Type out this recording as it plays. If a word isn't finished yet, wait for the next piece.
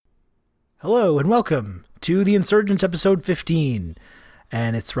Hello and welcome to The Insurgents episode 15.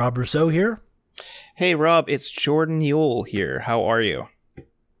 And it's Rob Rousseau here. Hey Rob, it's Jordan Yule here. How are you?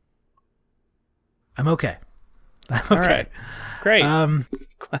 I'm okay. I'm okay. All right. Great.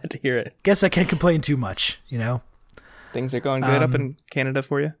 Glad to hear it. Guess I can't complain too much, you know? Things are going good up in Canada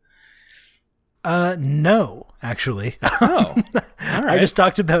for you? No, actually. Oh, all right. I just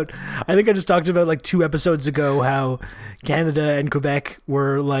talked about like 2 episodes ago how Canada and Quebec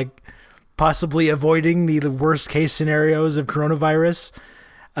were like possibly avoiding the worst case scenarios of coronavirus.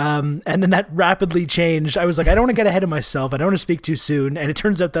 And then that rapidly changed. I was like, I don't want to get ahead of myself. I don't want to speak too soon. And it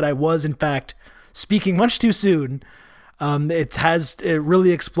turns out that I was, in fact, speaking much too soon. It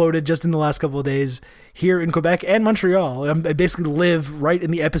really exploded just in the last couple of days here in Quebec and Montreal. I basically live right in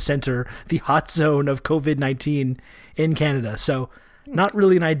the epicenter, the hot zone of COVID-19 in Canada. So not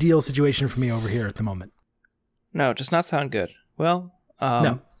really an ideal situation for me over here at the moment. No, does not sound good. Well,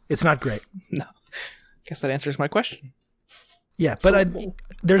 no, it's not great. No, guess that answers my question. Yeah, but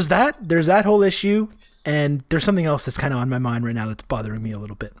there's that whole issue, and there's something else that's kind of on my mind right now that's bothering me a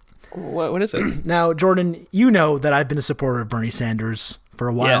little bit. What is it? Now, Jordan, you know that I've been a supporter of Bernie Sanders for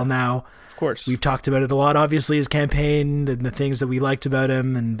a while now. Of course. We've talked about it a lot, obviously, his campaign and the things that we liked about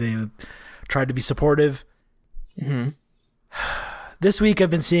him, and they tried to be supportive. Mm-hmm. This week, I've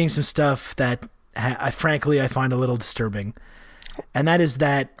been seeing some stuff that I find a little disturbing. And that is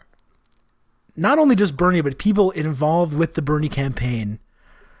that not only just Bernie, but people involved with the Bernie campaign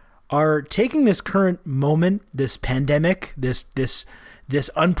are taking this current moment, this pandemic, this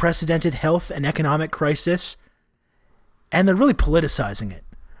unprecedented health and economic crisis, and they're really politicizing it.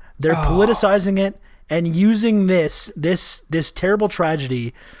 They're politicizing it and using this terrible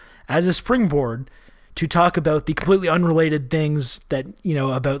tragedy as a springboard to talk about the completely unrelated things that, you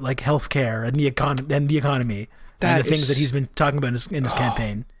know, about like healthcare and the economy and the things that he's been talking about in his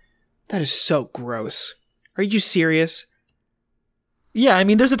campaign. That is so gross. Are you serious? Yeah, I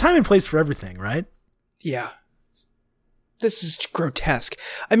mean, there's a time and place for everything, right? Yeah. This is grotesque.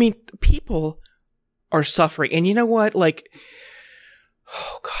 I mean, people are suffering. And you know what? Like,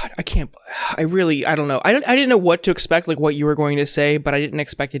 oh God, I don't know. I didn't know what to expect, like what you were going to say, but I didn't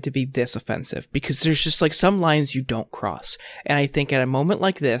expect it to be this offensive because there's just like some lines you don't cross. And I think at a moment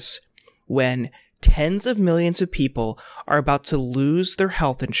like this, when tens of millions of people are about to lose their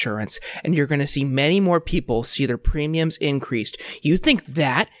health insurance and you're going to see many more people see their premiums increased, you think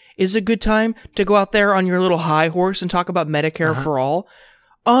that is a good time to go out there on your little high horse and talk about Medicare for all?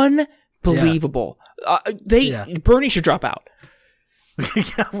 Unbelievable. Bernie should drop out.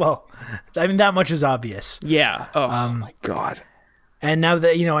 Yeah, well, I mean, that much is obvious. Yeah. Oh my God. And now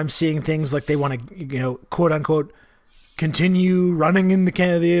that, you know, I'm seeing things like they want to, you know, quote unquote, continue running in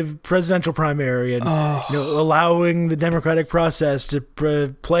the presidential primary and you know, allowing the democratic process to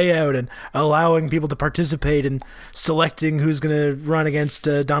play out and allowing people to participate in selecting who's going to run against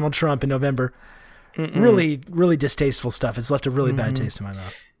Donald Trump in November. Really, really distasteful stuff. It's left a really bad taste in my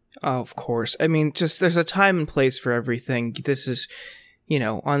mouth. Oh, of course. I mean, just there's a time and place for everything. This is, you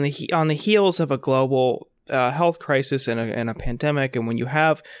know, on the heels of a global health crisis and a pandemic, and when you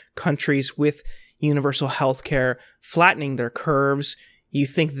have countries with universal health care flattening their curves, you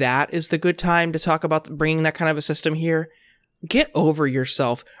think that is the good time to talk about bringing that kind of a system here? Get over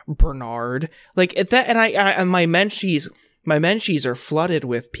yourself, Bernard. Like at that, and my mentions are flooded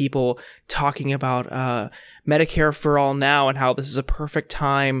with people talking about Medicare for all now and how this is a perfect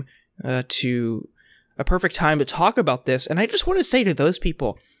time to talk about this. And I just want to say to those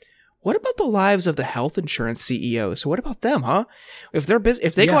people, what about the lives of the health insurance CEOs? What about them, huh? If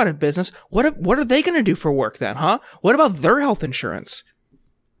they go out of business, what are they going to do for work then, huh? What about their health insurance?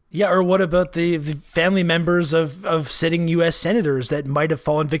 Yeah, or what about the family members of sitting U.S. senators that might have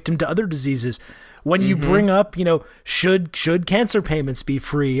fallen victim to other diseases? When you bring up, you know, should cancer payments be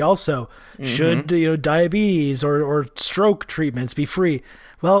free? Also, should, you know, diabetes or stroke treatments be free?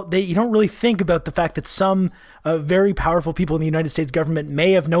 Well, you don't really think about the fact that some very powerful people in the United States government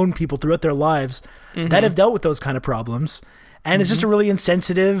may have known people throughout their lives that have dealt with those kind of problems. And it's just a really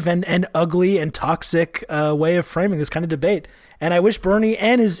insensitive and ugly and toxic way of framing this kind of debate. And I wish Bernie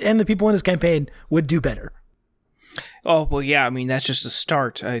and the people in his campaign would do better. Oh, well, yeah. I mean, that's just a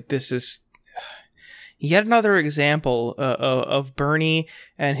start. This is yet another example of Bernie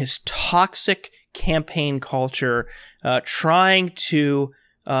and his toxic campaign culture trying to,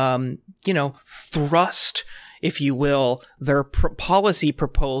 thrust, if you will, their policy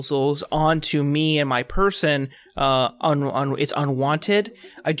proposals onto me and my person. It's unwanted.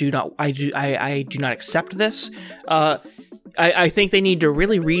 I do not accept this. I think they need to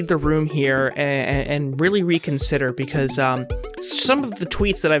really read the room here and really reconsider, because some of the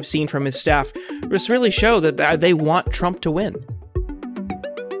tweets that I've seen from his staff just really show that they want Trump to win.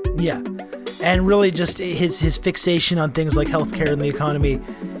 Yeah, and really just his fixation on things like healthcare and the economy.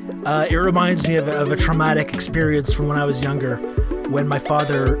 It reminds me of a traumatic experience from when I was younger, when my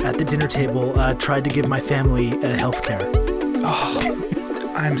father at the dinner table tried to give my family healthcare.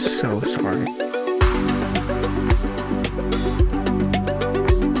 Oh, I'm so sorry.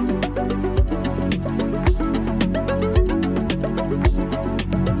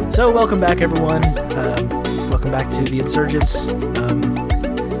 So welcome back, everyone. Welcome back to The Insurgents.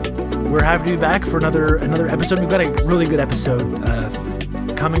 We're happy to be back for another episode. We've got a really good episode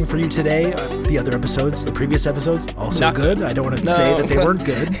coming for you today. The other episodes, the previous episodes, also not good. I don't want to say that they weren't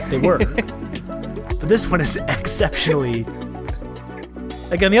good. They were. But this one is exceptionally...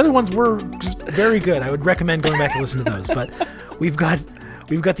 Again, the other ones were very good. I would recommend going back to listen to those. But we've got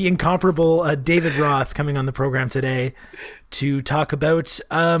the incomparable David Roth coming on the program today to talk about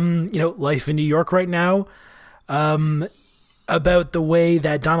life in New York right now, about the way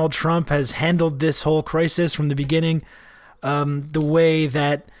that Donald Trump has handled this whole crisis from the beginning, the way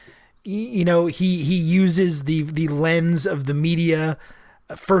that he uses the lens of the media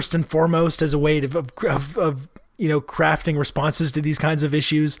first and foremost as a way of crafting responses to these kinds of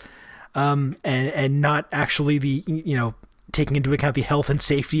issues, and not actually taking into account the health and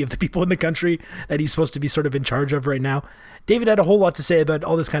safety of the people in the country that he's supposed to be sort of in charge of right now. David had a whole lot to say about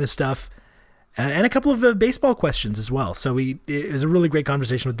all this kind of stuff, and a couple of baseball questions as well. So it was a really great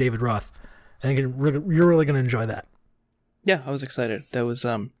conversation with David Roth. I think you're really going to enjoy that. Yeah, I was excited. That was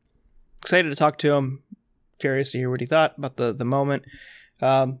excited to talk to him. Curious to hear what he thought about the moment.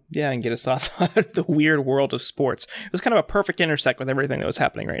 And get his thoughts on the weird world of sports. It was kind of a perfect intersect with everything that was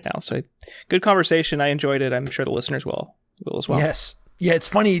happening right now. So good conversation. I enjoyed it. I'm sure the listeners will as well. Yes. Yeah, it's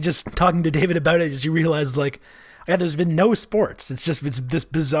funny just talking to David about it as you realize, there's been no sports. It's this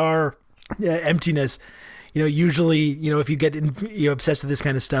bizarre emptiness. Usually, if you get obsessed with this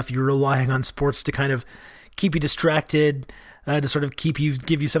kind of stuff, you're relying on sports to kind of keep you distracted, to sort of give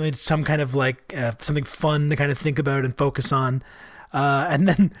you some kind of something fun to kind of think about and focus on. And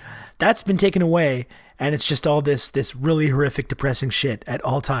then that's been taken away, and it's just all this really horrific, depressing shit at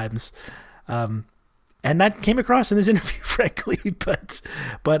all times. And that came across in this interview, frankly,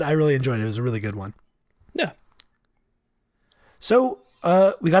 but I really enjoyed it. It was a really good one. Yeah. So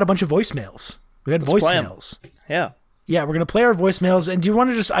we got a bunch of voicemails. We got voicemails. Yeah. Yeah, we're going to play our voicemails. And do you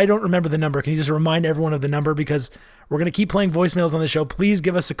want to I don't remember the number. Can you just remind everyone of the number? Because we're going to keep playing voicemails on the show. Please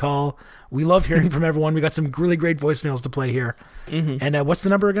give us a call. We love hearing from everyone. We got some really great voicemails to play here. Mm-hmm. And what's the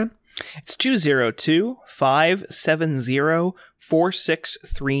number again? It's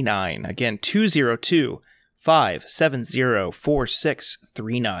 202-570-4639. Again,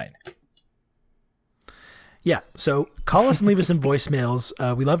 202-570-4639. Yeah, so call us and leave us some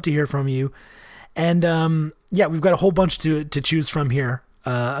voicemails. We love to hear from you. And we've got a whole bunch to choose from here.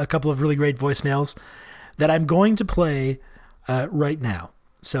 A couple of really great voicemails that I'm going to play right now.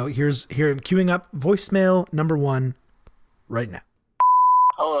 So here I'm queuing up voicemail number 1 right now.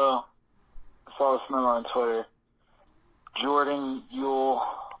 Hello. I saw this memo on Twitter. Jordan Yule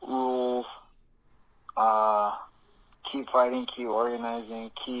rules. Keep fighting, keep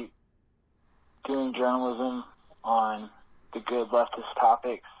organizing, keep doing journalism on the good leftist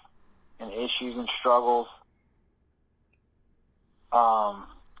topics and issues and struggles.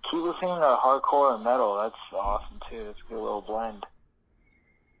 Keep listening to hardcore and metal. That's awesome too. It's a good little blend.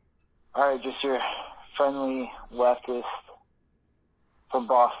 Alright, just your friendly leftist from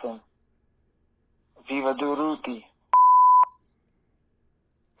Boston. Viva Duruti.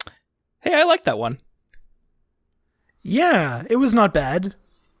 Hey, I like that one. Yeah, it was not bad.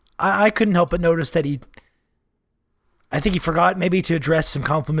 I couldn't help but notice that I think he forgot maybe to address some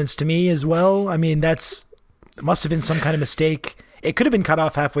compliments to me as well. I mean, it must have been some kind of mistake. It could have been cut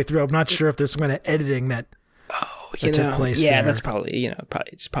off halfway through. I'm not sure if there's some kind of editing that took place. Yeah, there. That's probably,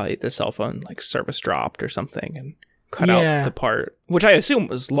 it's probably the cell phone service dropped or something and cut out the part, which I assume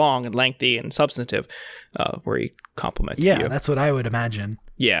was long and lengthy and substantive, where he complimented you. Yeah, that's what I would imagine.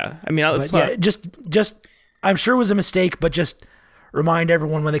 Yeah, I mean, just I'm sure it was a mistake, but just remind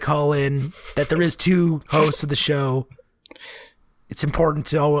everyone when they call in that there is 2 hosts of the show. It's important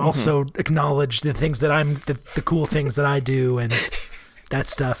to also acknowledge the things that the cool things that I do and that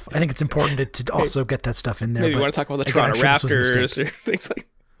stuff. I think it's important to also get that stuff in there. Maybe you want to talk about the Toronto Raptors or things like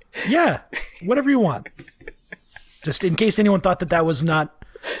that. Yeah, whatever you want. Just in case anyone thought that was not,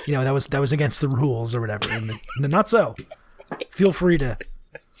 that was against the rules or whatever. And not so. Feel free to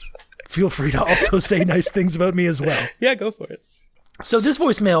feel free to also say nice things about me as well. Yeah, go for it. So this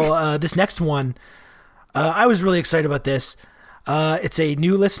voicemail, this next one, I was really excited about this. It's a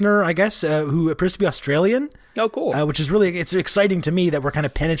new listener, I guess, who appears to be Australian. Oh, cool. Which is it's exciting to me that we're kind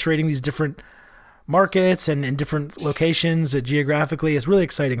of penetrating these different markets and different locations geographically. It's really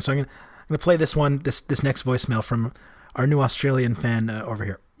exciting. So I'm gonna play this one, this next voicemail from our new Australian fan over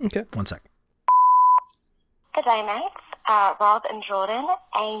here. Okay. One sec. Good day, mates. Rob and Jordan,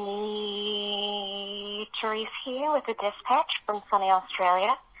 Amy Therese here with the dispatch from sunny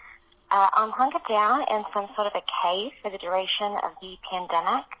Australia. I'm hunkered down in some sort of a cave for the duration of the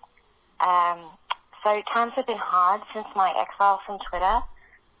pandemic. So times have been hard since my exile from Twitter,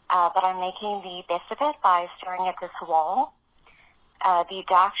 but I'm making the best of it by staring at this wall. The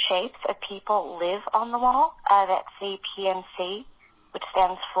dark shapes of people live on the wall. That's the PMC, which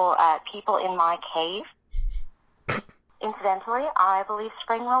stands for People in My Cave. Incidentally, I believe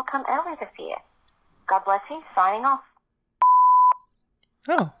spring will come early this year. God bless you. Signing off.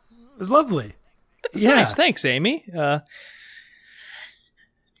 Oh, It was lovely. that's nice. Thanks, Amy.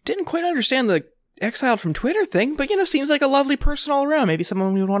 Didn't quite understand the exiled from Twitter thing, but, seems like a lovely person all around. Maybe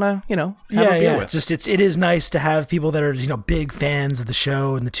someone we would want to, have a beer with. Just it is nice to have people that are, big fans of the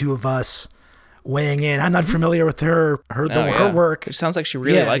show and the two of us weighing in. I'm not familiar with her work. It sounds like she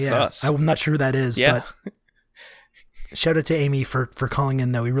really likes us. I'm not sure who that is, Yeah. but shout out to Amy for calling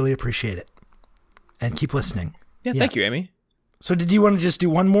in, though. We really appreciate it. And keep listening. Yeah, thank you, Amy. So did you want to just do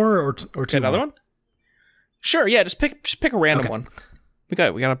one more or two? Another more? one? Sure, yeah, just pick a random one. We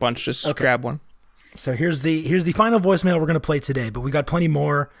got a bunch, just grab one. So here's the final voicemail we're going to play today, but we got plenty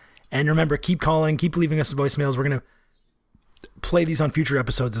more. And remember, keep calling, keep leaving us voicemails. We're going to play these on future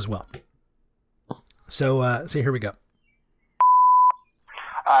episodes as well. So here we go.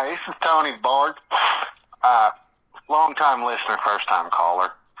 This is Tony Bard. Long-time listener, first-time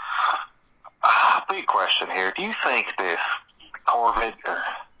caller. Big question here. Do you think this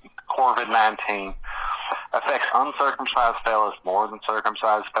COVID-19 affects uncircumcised fellas more than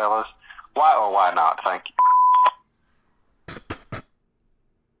circumcised fellas? Why or why not? Thank you.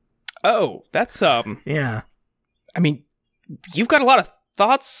 Oh, that's Yeah. I mean, you've got a lot of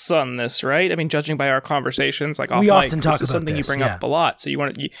thoughts on this, right? I mean, judging by our conversations, like off We mic, often talk this is about something this, you bring up a lot. So do you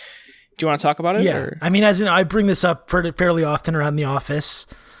want to talk about it? Yeah. Or? I mean, as in, I bring this up fairly often around the office,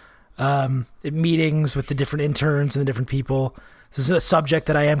 at meetings with the different interns and the different people. This is a subject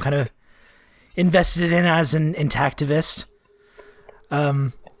that I am kind of invested in as an intactivist.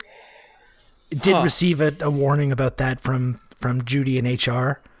 Did receive a warning about that from Judy in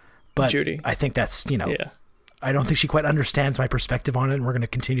HR, but Judy. I think that's, Yeah. I don't think she quite understands my perspective on it, and we're going to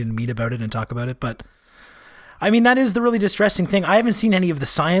continue to meet about it and talk about it. But I mean, that is the really distressing thing. I haven't seen any of the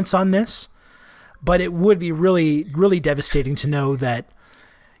science on this, but it would be really, really devastating to know that,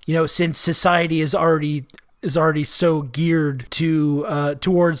 since society is already so geared to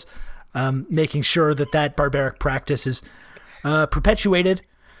towards making sure that barbaric practice is perpetuated.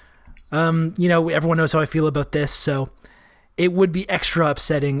 Everyone knows how I feel about this, so it would be extra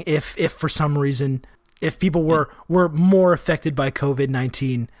upsetting if for some reason, if people were more affected by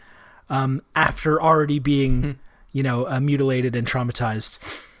COVID-19 after already being, mutilated and traumatized.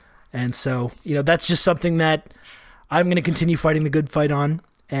 And so, that's just something that I'm going to continue fighting the good fight on.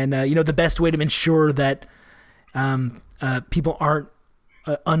 And, the best way to ensure that people aren't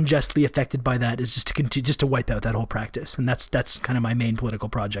unjustly affected by that is just to wipe out that whole practice. And that's kind of my main political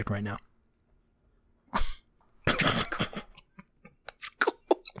project right now. That's cool. That's cool.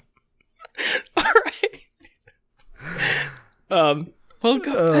 All right. Well,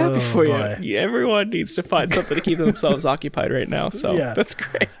 happy for boy. you. Everyone needs to find something to keep themselves occupied right now. So that's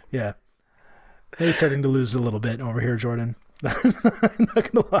great. Yeah. Maybe starting to lose a little bit over here, Jordan. I'm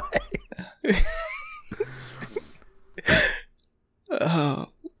not gonna lie.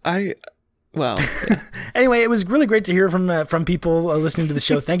 Anyway, it was really great to hear from people listening to the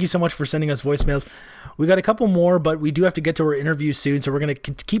show. Thank you so much for sending us voicemails. We got a couple more, but we do have to get to our interview soon, so we're going to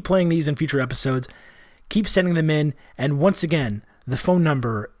keep playing these in future episodes. Keep sending them in, and once again, the phone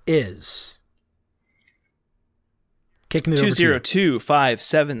number is kicking it over to you.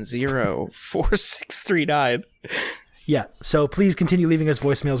 202-570-4639. Yeah, so please continue leaving us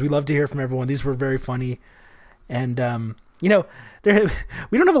voicemails. We love to hear from everyone. These were very funny, and we don't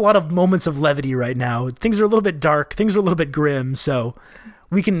have a lot of moments of levity right now. Things are a little bit dark. Things are a little bit grim. So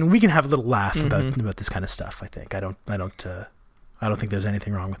we can have a little laugh about this kind of stuff. I think I don't think there's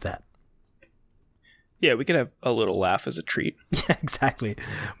anything wrong with that. Yeah, we could have a little laugh as a treat. Yeah, exactly.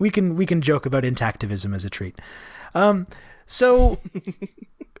 We can joke about intactivism as a treat. So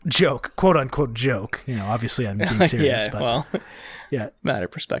joke, quote unquote joke. Obviously I'm being serious. Yeah, but, well, yeah, matter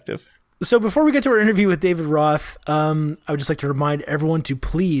of perspective. So before we get to our interview with David Roth, I would just like to remind everyone to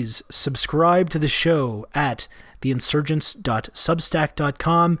please subscribe to the show at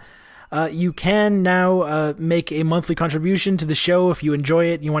theinsurgents.substack.com. You can now make a monthly contribution to the show if you enjoy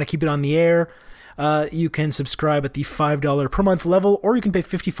it and you want to keep it on the air. You can subscribe at the $5 per month level, or you can pay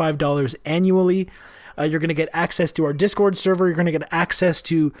 $55 annually. You're going to get access to our Discord server. You're going to get access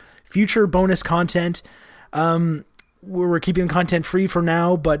to future bonus content. We're keeping content free for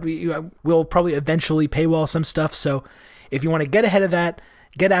now, but we'll probably eventually paywall some stuff. So if you want to get ahead of that,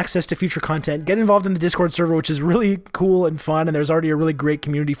 get access to future content, get involved in the Discord server, which is really cool and fun, and there's already a really great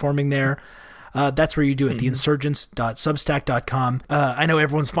community forming there. That's where you do it, theinsurgents.substack.com. I know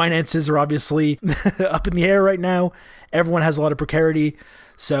everyone's finances are obviously up in the air right now. Everyone has a lot of precarity.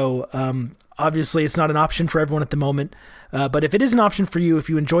 So obviously it's not an option for everyone at the moment. But if it is an option for you, if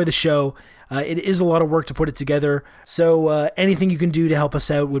you enjoy the show, it is a lot of work to put it together. So anything you can do to help us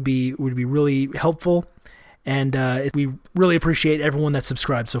out would be really helpful. And we really appreciate everyone that's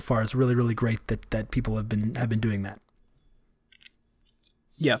subscribed so far. It's really, really great that people have been doing that.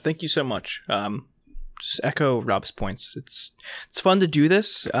 Yeah, thank you so much. Just echo Rob's points. It's fun to do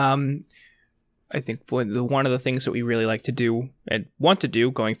this. I think one of the things that we really like to do and want to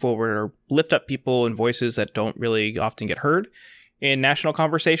do going forward are lift up people and voices that don't really often get heard in national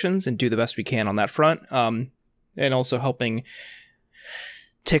conversations, and do the best we can on that front. And also helping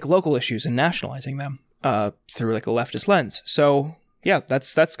take local issues and nationalizing them through like a leftist lens. So yeah,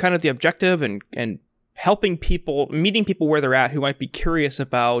 that's kind of the objective, and helping people, meeting people where they're at who might be curious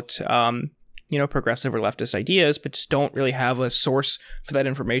about, progressive or leftist ideas, but just don't really have a source for that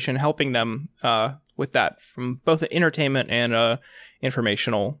information, helping them with that from both an entertainment and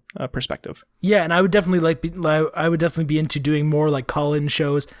informational perspective. Yeah, and I would definitely be into doing more like call-in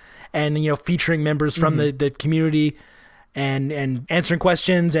shows, and featuring members from the community, and answering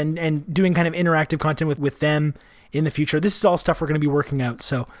questions, and doing kind of interactive content with them in the future. This is all stuff we're going to be working out.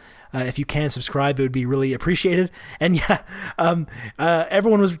 So if you can subscribe, it would be really appreciated. And yeah,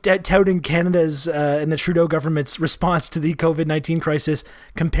 everyone was touting Canada's and the Trudeau government's response to the COVID-19 crisis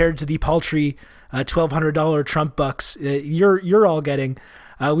compared to the paltry $1,200 Trump bucks you're all getting.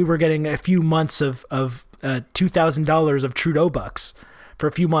 We were getting a few months of $2,000 of Trudeau bucks for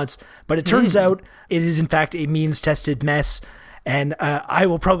a few months, but it turns out it is in fact a means-tested mess. And I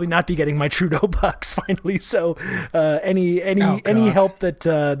will probably not be getting my Trudeau bucks finally. So any help that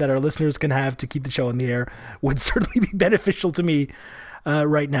our listeners can have to keep the show on the air would certainly be beneficial to me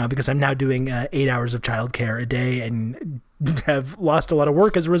right now, because I'm now doing 8 hours of childcare a day and have lost a lot of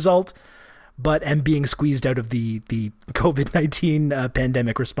work as a result, but am being squeezed out of the COVID-19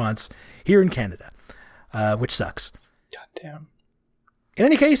 pandemic response here in Canada, which sucks. God damn. In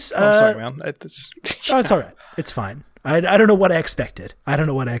any case, I'm sorry, man. It's all right. It's fine. I don't know what I expected.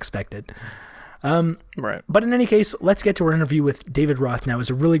 Right. But in any case, let's get to our interview with David Roth now. It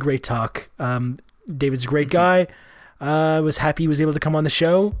was a really great talk. David's a great guy. I was happy he was able to come on the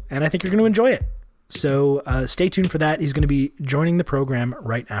show, and I think you're going to enjoy it. So stay tuned for that. He's going to be joining the program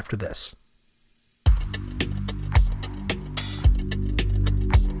right after this.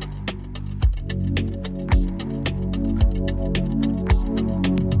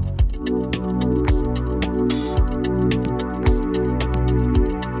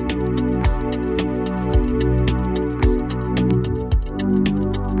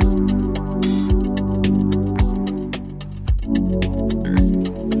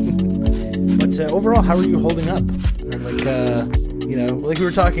 Overall, how are you holding up? Like we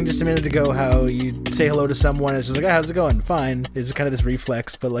were talking just a minute ago, how you say hello to someone, it's just like, how's it going? Fine. It's kind of this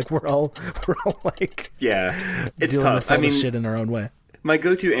reflex, but like we're all like, yeah, it's dealing tough. with all this shit in our own way. My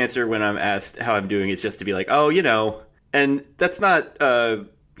go-to answer when I'm asked how I'm doing is just to be like, and that's not,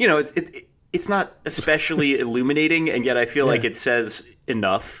 it's not especially illuminating, and yet I feel like it says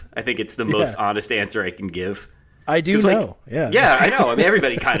enough. I think it's the most honest answer I can give. I do know. Yeah, I know. I mean,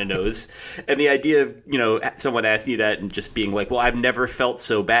 everybody kind of knows. And the idea of, someone asking you that and just being like, well, I've never felt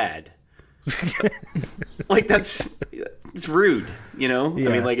so bad. Like, it's rude, Yeah. I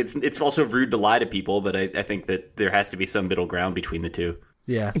mean, like, it's also rude to lie to people, but I think that there has to be some middle ground between the two.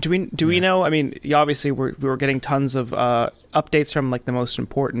 Yeah. Do we know? I mean, obviously we were getting tons of updates from like the most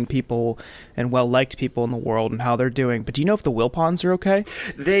important people and well-liked people in the world and how they're doing. But do you know if the Wilpons are okay?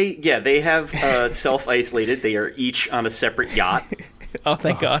 They have self-isolated. They are each on a separate yacht. Oh,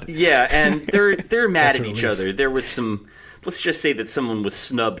 thank God. Yeah, and they're mad at each other. There was some. Let's just say that someone was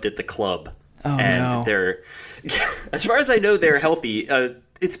snubbed at the club. Oh, and they're, as far as I know, they're healthy.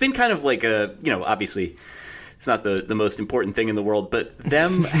 It's been kind of like obviously it's not the most important thing in the world, but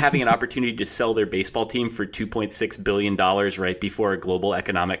them having an opportunity to sell their baseball team for $2.6 billion right before a global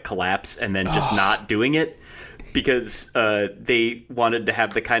economic collapse and then just not doing it because they wanted to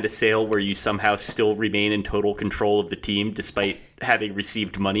have the kind of sale where you somehow still remain in total control of the team despite having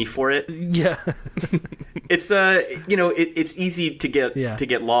received money for it. Yeah. It's it's easy to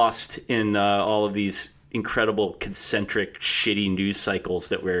get lost in all of these incredible concentric shitty news cycles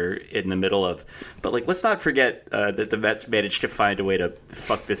that we're in the middle of, but like let's not forget that the Mets managed to find a way to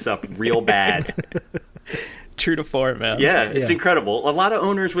fuck this up real bad. True to form, man. Yeah, it's incredible. A lot of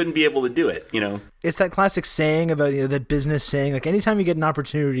owners wouldn't be able to do it, It's that classic saying about that business saying, like anytime you get an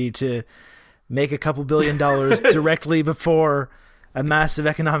opportunity to make a couple $1 billion directly before a massive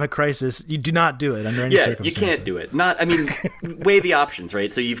economic crisis, you do not do it under any circumstances. You can't do it. Weigh the options,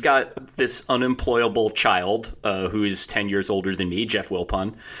 right? So you've got this unemployable child who is 10 years older than me, Jeff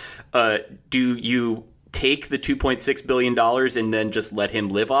Wilpon. Do you take the $2.6 billion and then just let him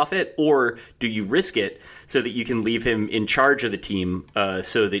live off it? Or do you risk it so that you can leave him in charge of the team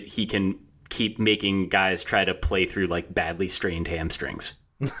so that he can keep making guys try to play through like badly strained hamstrings?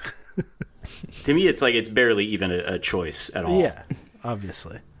 To me, it's like it's barely even a choice at all. Yeah,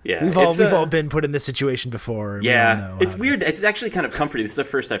 obviously. Yeah, we've all been put in this situation before. Yeah, it's weird. It's actually kind of comforting. This is the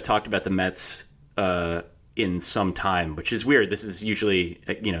first I've talked about the Mets in some time, which is weird. This is usually,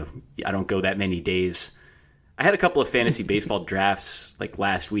 I don't go that many days. I had a couple of fantasy baseball drafts like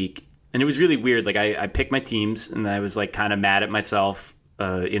last week, and it was really weird. Like I picked my teams, and I was like kind of mad at myself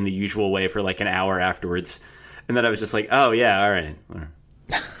in the usual way for like an hour afterwards, and then I was just like, oh yeah, all right.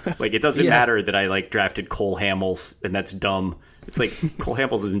 Like it doesn't matter that I like drafted Cole Hamels, and that's dumb. It's like Cole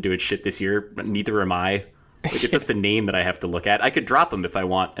Hamels isn't doing shit this year, but neither am I. Like it's just the name that I have to look at. I could drop him if I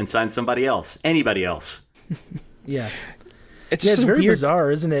want and sign somebody else, anybody else. Yeah. It's just very weird.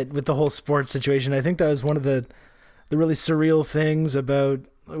 bizarre, isn't it, with the whole sports situation? I think that was one of the really surreal things about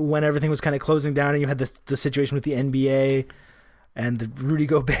when everything was kind of closing down and you had the situation with the NBA and the Rudy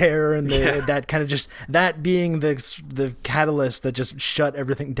Gobert and that kind of just that being the catalyst that just shut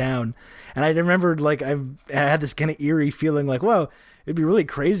everything down. And I remembered like I had this kind of eerie feeling like, wow, it'd be really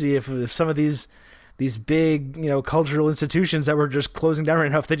crazy if some of these big, cultural institutions that were just closing down right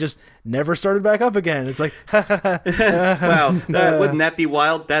now, if they just never started back up again. It's like, wow, wouldn't that be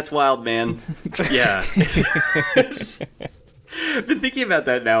wild? That's wild, man. Yeah. I've been thinking about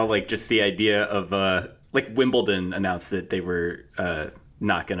that now, like just the idea of like Wimbledon announced that they were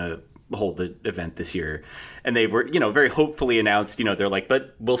not going to hold the event this year. And they were, very hopefully announced, they're like,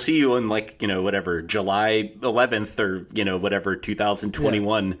 but we'll see you in like, whatever, July 11th or, whatever,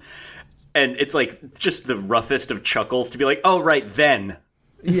 2021. Yeah. And it's like just the roughest of chuckles to be like, oh, right, then.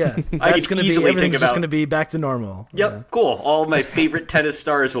 Yeah, that's going to be, everything's just going to be back to normal. Yep, cool. All my favorite tennis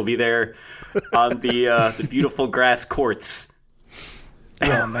stars will be there on the beautiful grass courts.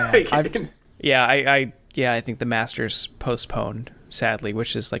 Oh, man. I think the Masters postponed, sadly,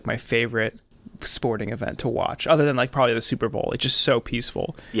 which is like my favorite sporting event to watch, other than like probably the Super Bowl. It's just so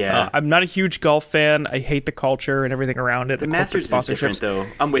peaceful. Yeah. I'm not a huge golf fan. I hate the culture and everything around it. The Masters is different, though.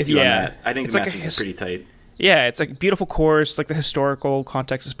 I'm with you on that. I think the Masters is pretty tight. Yeah, it's like a beautiful course. Like the historical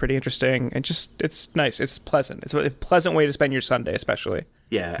context is pretty interesting. And just, it's nice. It's pleasant. It's a pleasant way to spend your Sunday, especially.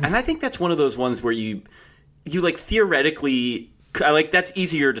 Yeah. And I think that's one of those ones where you like theoretically, that's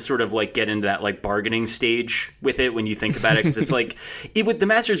easier to sort of like get into that like bargaining stage with it when you think about it, because it's like the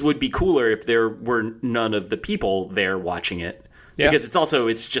Masters would be cooler if there were none of the people there watching it, because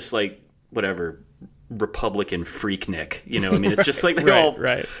it's just like whatever Republican freaknik, I mean, it's just like they all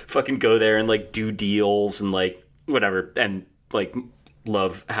fucking go there and like do deals and like whatever and like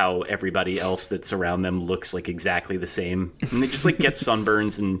love how everybody else that's around them looks like exactly the same, and they just like get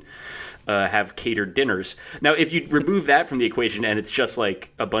sunburns and have catered dinners. Now, if you remove that from the equation and it's just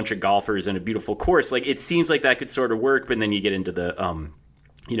like a bunch of golfers and a beautiful course, like it seems like that could sort of work, but then you get into the,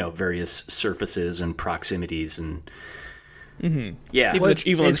 various surfaces and proximities and yeah. Well,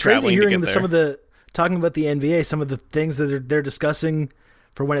 it's crazy hearing talking about the NBA, some of the things that they're discussing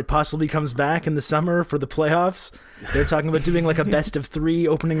for when it possibly comes back in the summer for the playoffs. They're talking about doing like a best of 3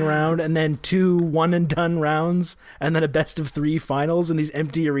 opening round and then 2 one and done rounds and then a best of 3 finals in these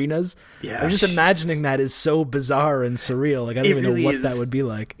empty arenas. Yeah, I'm just imagining that is so bizarre and surreal. Like I don't even know what that would be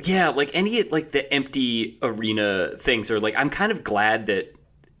like. Yeah, like any like the empty arena things are like, I'm kind of glad that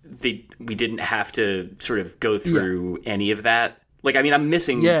we didn't have to sort of go through any of that. Like, I mean, I'm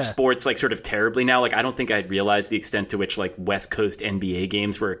missing sports, like, sort of terribly now. Like, I don't think I'd realized the extent to which, like, West Coast NBA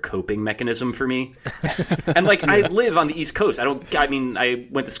games were a coping mechanism for me. And, like, I live on the East Coast. I went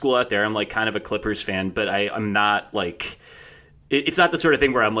to school out there. I'm, like, kind of a Clippers fan, but I'm not, like, It's not the sort of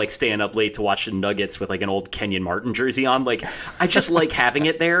thing where I'm like staying up late to watch the Nuggets with like an old Kenyon Martin jersey on. Like, I just like having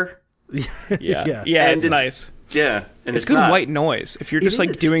it there. Yeah, And it's nice. Yeah, and It's good not. white noise. If you're just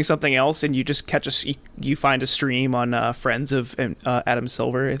like is. doing something else and you just catch you find a stream on Friends of Adam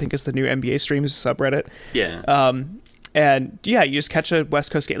Silver, I think is the new NBA streams subreddit. Yeah. And yeah, you just catch a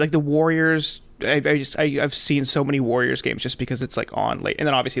West Coast game like the Warriors. I've seen so many Warriors games just because it's like on late, and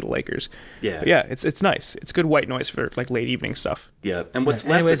then obviously the Lakers. Yeah. But yeah, it's nice. It's good white noise for like late evening stuff. Yeah. And what's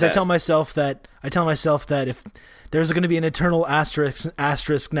left Anyways, of I tell myself that if there's going to be an eternal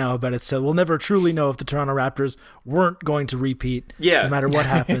asterisk now about it, so we'll never truly know if the Toronto Raptors weren't going to repeat. Yeah. No matter what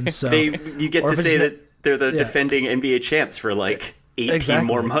happens. So you get to say that they're the defending NBA champs for like 18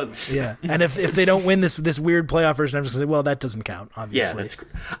 more months. Yeah, and if they don't win this weird playoff version, I'm just gonna say, well, that doesn't count. Obviously.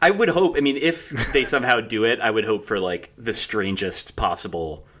 Yeah, I would hope. I mean, if they somehow do it, I would hope for like the strangest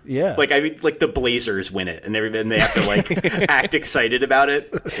possible. Yeah, like the Blazers win it, and they have to like act excited about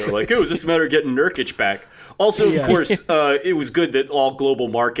it. They're like, "Oh, is this a matter of getting Nurkic back?" Also, of course, it was good that all global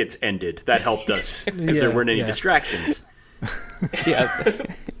markets ended. That helped us because there weren't any distractions. Yeah.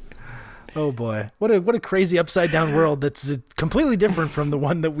 Oh boy, what a crazy upside down world that's completely different from the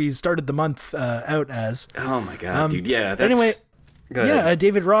one that we started the month out as. Oh my god, dude! Yeah. That's... Anyway. Go ahead. Yeah,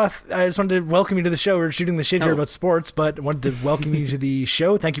 David Roth, I just wanted to welcome you to the show. We're shooting the shit here about sports, but I wanted to welcome you to the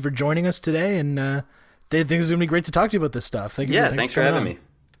show. Thank you for joining us today, and I think it's going to be great to talk to you about this stuff. Thanks for having me.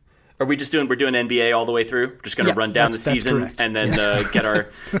 Are we just we're doing NBA all the way through? Just going to run down the season and then get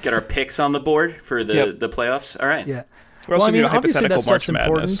our picks on the board for the playoffs? All right. Yeah. Well, I mean, obviously that stuff's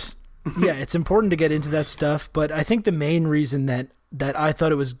important. Yeah, it's important to get into that stuff, but I think the main reason that I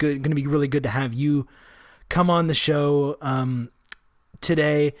thought it was going to be really good to have you come on the show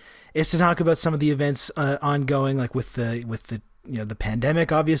today is to talk about some of the events ongoing, like with the the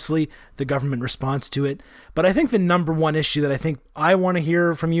pandemic, obviously the government response to it. But I think the number one issue that I think I want to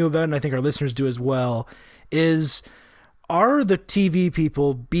hear from you about, and I think our listeners do as well, is are the TV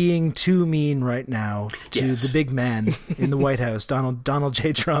people being too mean right now to the big man in the White House, Donald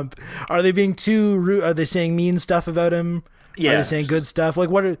J. Trump? Are they being too rude? Are they saying mean stuff about him? Yeah. Are they saying good stuff? Like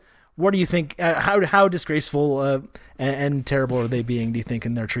what do you think? How disgraceful and terrible are they being? Do you think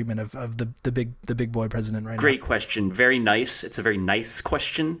in their treatment of the big boy president right now? Great question. Very nice. It's a very nice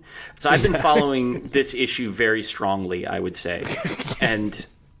question. So I've been following this issue very strongly, I would say, and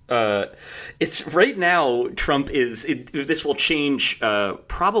it's right now. Trump is. This will change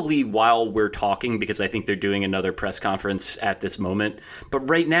probably while we're talking because I think they're doing another press conference at this moment. But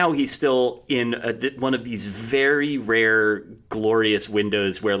right now he's still in one of these very rare, glorious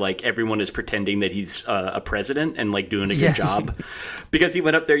windows where like everyone is pretending that he's a president and like doing a good job. Because he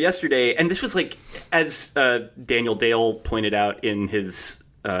went up there yesterday, and this was like, as Daniel Dale pointed out in his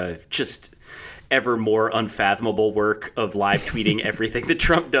just ever more unfathomable work of live tweeting everything that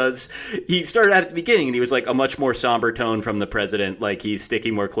Trump does. He started out at the beginning and he was like a much more somber tone from the president, like he's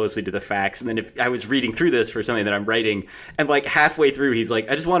sticking more closely to the facts. And then if I was reading through this for something that I'm writing, and like halfway through he's like,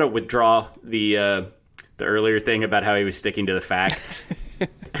 I just want to withdraw the earlier thing about how he was sticking to the facts.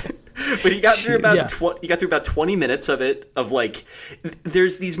 But he got through about 20 minutes of it, of like,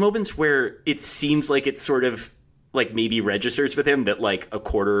 there's these moments where it seems like it's sort of like maybe registers with him that like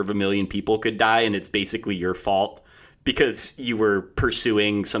 250,000 people could die and it's basically your fault because you were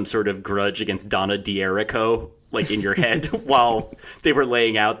pursuing some sort of grudge against Donna D'Errico like in your head while they were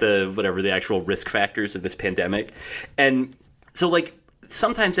laying out the actual risk factors of this pandemic. And so like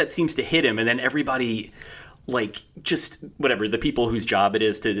sometimes that seems to hit him, and then everybody like just whatever, the people whose job it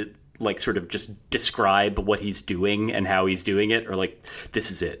is to like sort of just describe what he's doing and how he's doing it, or like,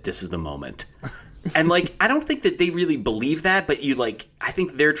 this is it, this is the moment. And like, I don't think that they really believe that, but I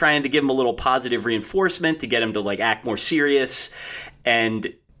think they're trying to give him a little positive reinforcement to get him to like act more serious.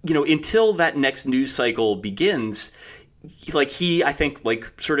 And, until that next news cycle begins, he, I think,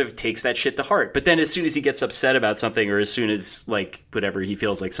 like sort of takes that shit to heart. But then as soon as he gets upset about something, or as soon as like whatever, he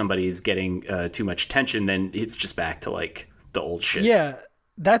feels like somebody is getting too much attention, then it's just back to like the old shit. Yeah.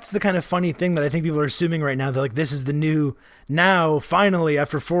 That's the kind of funny thing that I think people are assuming right now. They're like, this is the new, now finally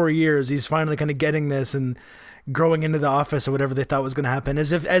after 4 years, he's finally kind of getting this and growing into the office or whatever they thought was going to happen.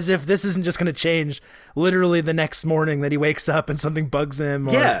 As if this isn't just going to change literally the next morning that he wakes up and something bugs him.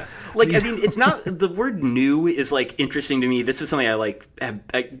 Or, yeah. Like, I mean, it's not, the word new is like interesting to me. This is something I like,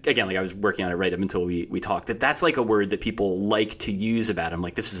 again, like I was working on it right up until we talked, that's like a word that people like to use about him.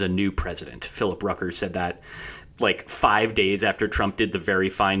 Like, this is a new president. Philip Rucker said that. Like 5 days after Trump did the very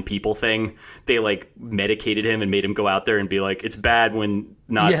fine people thing, they like medicated him and made him go out there and be like, it's bad when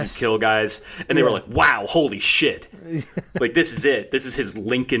Nazis kill guys. And they were like, wow, holy shit. Like, this is it. This is his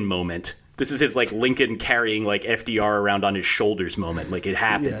Lincoln moment. This is his like Lincoln carrying like FDR around on his shoulders moment. Like it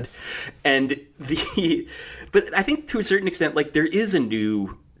happened. Yes. And but I think to a certain extent, like there is a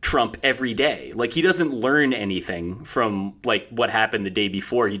new Trump every day. Like he doesn't learn anything from like what happened the day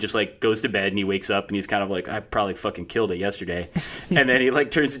before. He just like goes to bed and he wakes up and he's kind of like, I probably fucking killed it yesterday. And then he like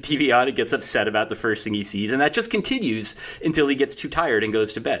turns the TV on and gets upset about the first thing he sees. And that just continues until he gets too tired and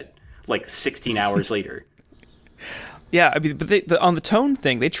goes to bed like 16 hours later. Yeah, I mean, but on the tone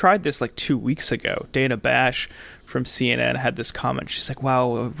thing, they tried this like 2 weeks ago. Dana Bash from CNN had this comment. She's like,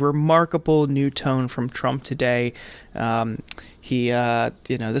 wow, a remarkable new tone from Trump today. This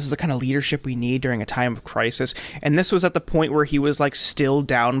is the kind of leadership we need during a time of crisis. And this was at the point where he was like still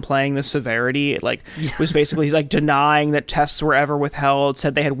downplaying the severity. It like was basically he's like denying that tests were ever withheld,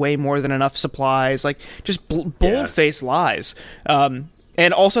 said they had way more than enough supplies, like just bold-faced lies.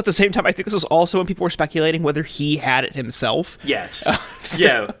 And also at the same time, I think this was also when people were speculating whether he had it himself. Yes.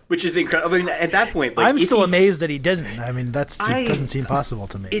 Yeah, which is incredible. I mean, at that point, like, I'm still amazed that he doesn't. I mean, it doesn't seem possible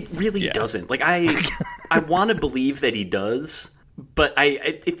to me. It really doesn't. Like, I want to believe that he does, but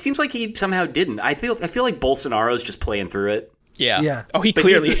it seems like he somehow didn't. I feel like Bolsonaro's just playing through it. Yeah. Oh, he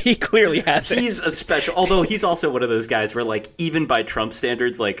clearly has it. He's a special. Although he's also one of those guys where, like, even by Trump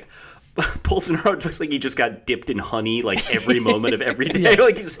standards, like, Bolsonaro looks like he just got dipped in honey like every moment of every day.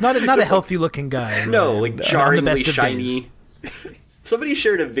 Like he's not a healthy looking guy. No, like jarringly shiny. Somebody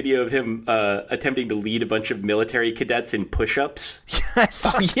shared a video of him attempting to lead a bunch of military cadets in push-ups.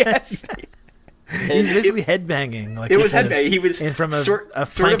 Yes. He was basically headbanging. Like it was headbanging. He was from a sort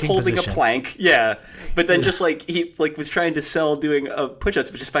of holding a plank. Yeah. But then just like he like was trying to sell doing push-ups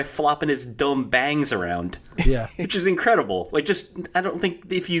just by flopping his dumb bangs around. Yeah. Which is incredible. Like just I don't think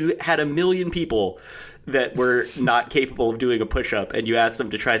if you had 1 million people that were not capable of doing a push-up and you asked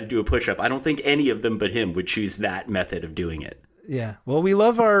them to try to do a push-up, I don't think any of them but him would choose that method of doing it. Yeah. Well, we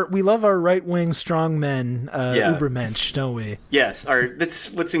love our right-wing strong men, Ubermensch, don't we? Yes.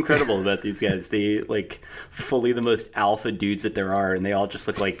 That's what's incredible about these guys. They like fully the most alpha dudes that there are, and they all just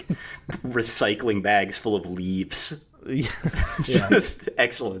look like recycling bags full of leaves. Yeah. It's just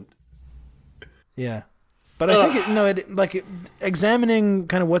excellent. Yeah. But I think examining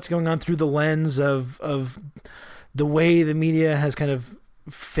kind of what's going on through the lens of the way the media has kind of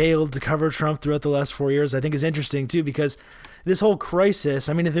failed to cover Trump throughout the last 4 years, I think is interesting too, because this whole crisis,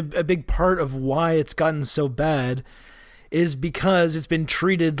 I mean, a big part of why it's gotten so bad is because it's been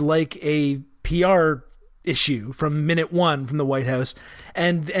treated like a PR issue from minute one from the White House,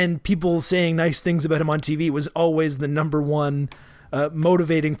 and people saying nice things about him on TV was always the number one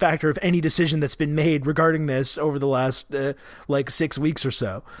motivating factor of any decision that's been made regarding this over the last 6 weeks or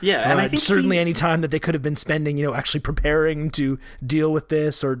so. Yeah, and I think certainly any time that they could have been spending, actually preparing to deal with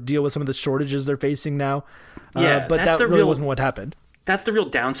this or deal with some of the shortages they're facing now. Yeah, but that really wasn't what happened. That's the real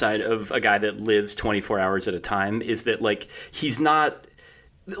downside of a guy that lives 24 hours at a time, is that like he's not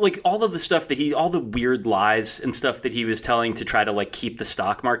like all of the stuff that all the weird lies and stuff that he was telling to try to like keep the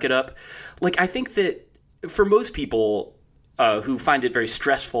stock market up. Like I think that for most people who find it very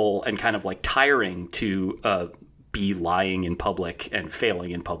stressful and kind of like tiring to be lying in public and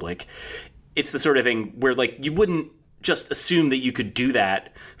failing in public, it's the sort of thing where like you wouldn't just assume that you could do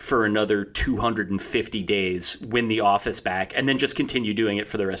that for another 250 days, win the office back, and then just continue doing it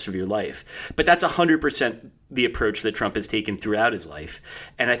for the rest of your life. But that's 100% the approach that Trump has taken throughout his life.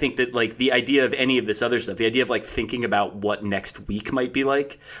 And I think that like the idea of any of this other stuff, the idea of like thinking about what next week might be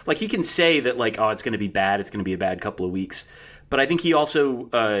like he can say that like, oh, it's going to be bad. It's going to be a bad couple of weeks. But I think he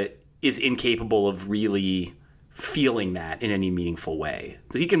also is incapable of really feeling that in any meaningful way.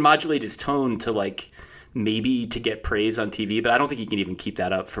 So he can modulate his tone to like, maybe to get praise on TV, but I don't think he can even keep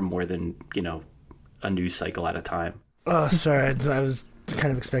that up for more than, a news cycle at a time. Oh, sorry. I was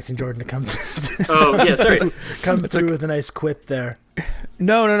kind of expecting Jordan to come Oh, yeah, sorry. come through with a nice quip there.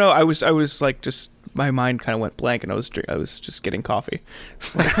 No. I was like just my mind kind of went blank and I was just getting coffee.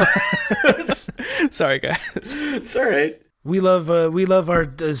 Sorry, guys. It's all right. We love our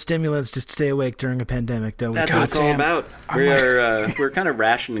stimulants to stay awake during a pandemic, don't we? That's what it's all about. We're kind of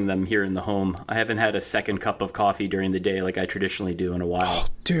rationing them here in the home. I haven't had a second cup of coffee during the day like I traditionally do in a while. Oh,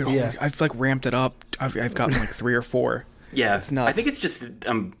 dude, yeah. I've like ramped it up. I've gotten like 3 or 4. Yeah, it's nuts. I think it's just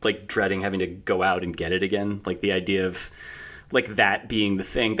I'm like dreading having to go out and get it again. Like the idea of like that being the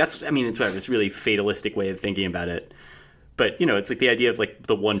thing. It's whatever. It's a really fatalistic way of thinking about it. But, it's like the idea of like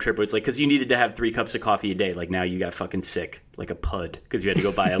the one trip where it's like, because you needed to have 3 cups of coffee a day. Like now you got fucking sick like a pud because you had to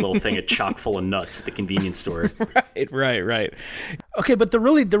go buy a little thing of chock full of nuts at the convenience store. Right. Okay, but the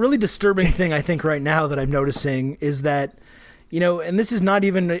really disturbing thing I think right now that I'm noticing is that, and this is not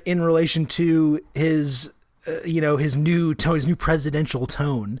even in relation to his his new tone, his new presidential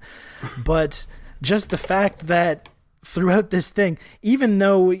tone. But just the fact that throughout this thing, even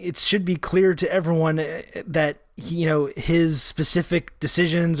though it should be clear to everyone that his specific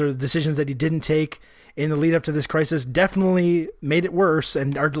decisions or the decisions that he didn't take in the lead up to this crisis definitely made it worse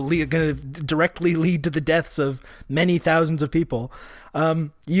and are going to directly lead to the deaths of many thousands of people.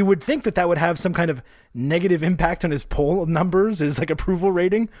 You would think that would have some kind of negative impact on his poll numbers, his approval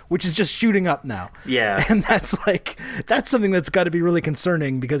rating, which is just shooting up now. Yeah. And that's something that's got to be really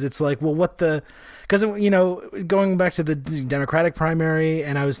concerning, because it's like, well, because, going back to the Democratic primary,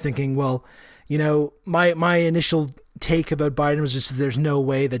 and I was thinking, well, my initial take about Biden was just there's no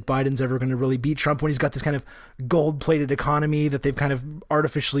way that Biden's ever going to really beat Trump when he's got this kind of gold-plated economy that they've kind of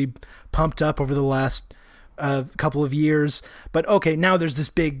artificially pumped up over the last couple of years. But okay, now there's this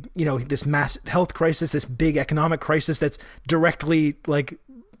big, this mass health crisis, this big economic crisis that's directly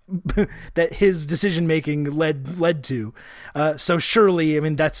that his decision making led to. So surely,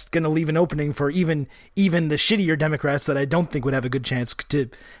 that's going to leave an opening for even the shittier Democrats that I don't think would have a good chance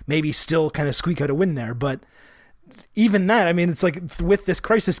to maybe still kind of squeak out a win there. But even that, it's like with this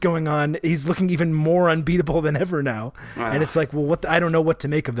crisis going on, he's looking even more unbeatable than ever now. Wow. And it's like, well, I don't know what to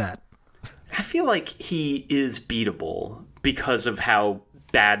make of that. I feel like he is beatable because of how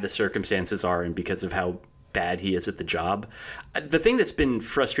bad the circumstances are and because of how bad he is at the job. The thing that's been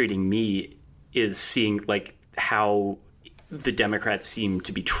frustrating me is seeing how the Democrats seem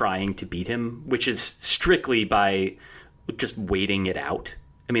to be trying to beat him, which is strictly by just waiting it out.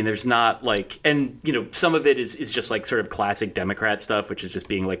 There's not some of it is just sort of classic Democrat stuff, which is just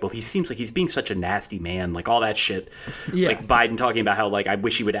being well, he seems like he's being such a nasty man, all that shit. Yeah. Biden talking about how I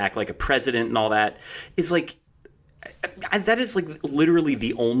wish he would act like a president and all that is that is literally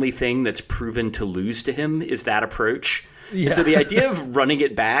the only thing that's proven to lose to him is that approach. Yeah. And so the idea of running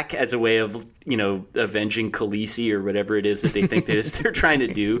it back as a way of, avenging Khaleesi or whatever it is that they think they're trying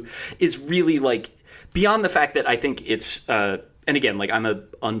to do is really beyond the fact that I think it's, and again, I'm an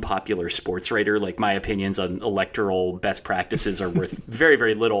unpopular sports writer. My opinions on electoral best practices are worth very,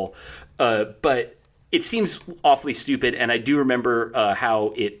 very little. But it seems awfully stupid. And I do remember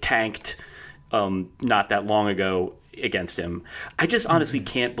how it tanked not that long ago against him. I just honestly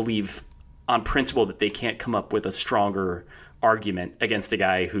can't believe on principle that they can't come up with a stronger argument against a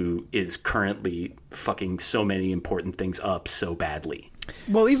guy who is currently fucking so many important things up so badly.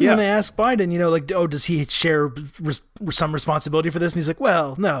 Well, even when they ask Biden, does he share some responsibility for this? And he's like,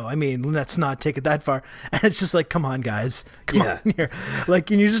 well, no, let's not take it that far. And it's just come on, guys. Come on here.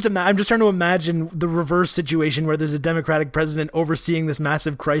 Can you just I'm just trying to imagine the reverse situation where there's a Democratic president overseeing this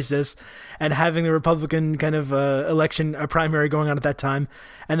massive crisis and having the Republican kind of election, a primary going on at that time,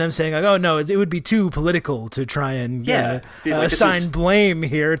 and them saying oh, no, it would be too political to try and assign blame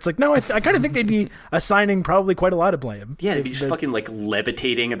here. It's no, I kind of think they'd be assigning probably quite a lot of blame. Yeah, they'd be just fucking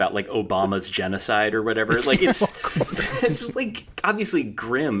levitating about Obama's genocide or whatever. It's it's obviously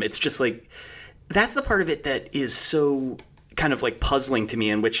grim. It's just that's the part of it that is so kind of puzzling to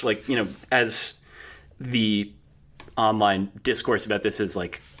me, in which as the online discourse about this is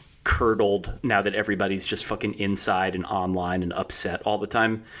curdled now that everybody's just fucking inside and online and upset all the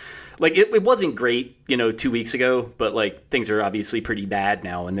time. It wasn't great 2 weeks ago, but things are obviously pretty bad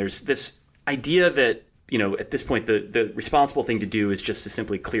now, and there's this idea that at this point, the responsible thing to do is just to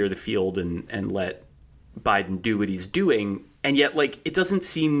simply clear the field and let Biden do what he's doing. And yet, it doesn't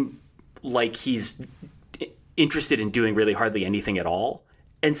seem like he's interested in doing really hardly anything at all.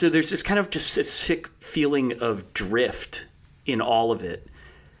 And so there's this kind of just a sick feeling of drift in all of it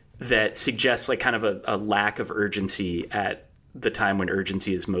that suggests kind of a lack of urgency at the time when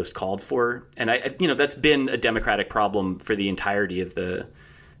urgency is most called for. And that's been a Democratic problem for the entirety of the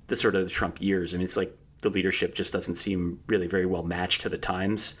sort of the Trump years. It's the leadership just doesn't seem really very well matched to the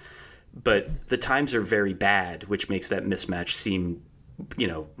times, but the times are very bad, which makes that mismatch seem,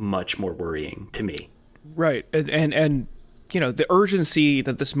 much more worrying to me. Right. And the urgency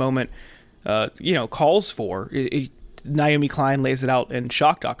that this moment, calls for, Naomi Klein lays it out in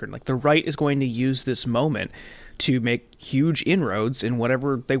Shock Doctrine. The right is going to use this moment to make huge inroads in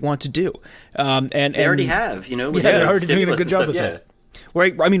whatever they want to do. And they already have, they're already doing a good job with it.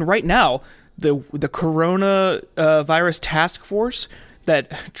 Right. Right now, the corona virus task force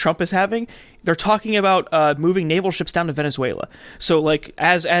that Trump is having, they're talking about moving naval ships down to Venezuela. So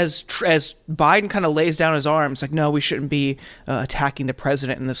as Biden kind of lays down his arms, no, we shouldn't be attacking the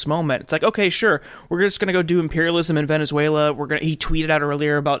president in this moment. It's okay, sure, we're just gonna go do imperialism in Venezuela. He tweeted out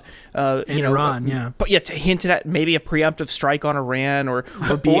earlier about Iran, but to hint at maybe a preemptive strike on Iran or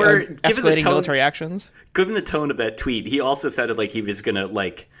escalating military actions. Given the tone of that tweet, he also sounded like he was gonna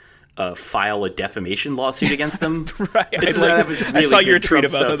file a defamation lawsuit against them. Right. I saw your tweet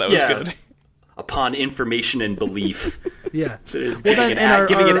about that. That was good. Upon information and belief. Yeah. So it's Well, giving then, an our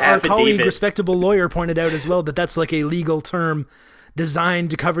colleague, affidavit. respectable lawyer, pointed out as well that that's like a legal term designed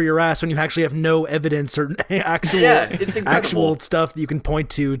to cover your ass when you actually have no evidence or It's incredible. actual stuff that you can point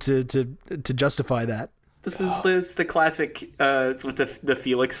to justify that. This is the classic. It's with the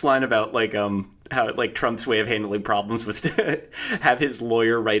Felix line about like how like Trump's way of handling problems was to have his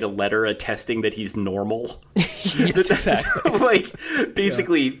lawyer write a letter attesting that he's normal. Yes, exactly. Like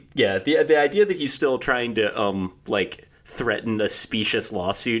basically, the idea that he's still trying to like threaten a specious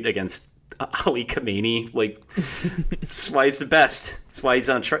lawsuit against Ali Khamenei, like it's why he's the best. It's why he's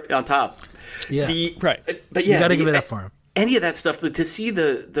on top. Yeah, right. But yeah, you got to give it up for him. Any of that stuff, to see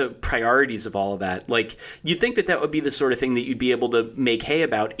the priorities of all of that, like you'd think that would be the sort of thing that you'd be able to make hay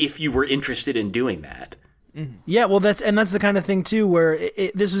about if you were interested in doing that. Mm-hmm. Yeah, well, that's the kind of thing too, where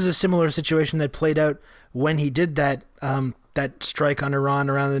this was a similar situation that played out when he did that strike on Iran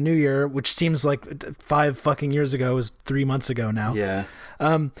around the New Year, which seems like 5 fucking years ago. It was 3 months ago now. Yeah.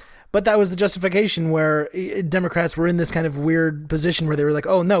 But that was the justification where Democrats were in this kind of weird position where they were like,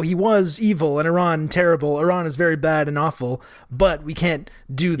 oh, no, he was evil and Iran terrible. Iran is very bad and awful, but we can't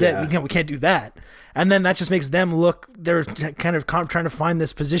do that. Yeah. We can't do that. And then that just makes them look, they're kind of trying to find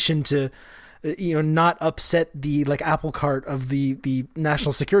this position to, not upset the like apple cart of the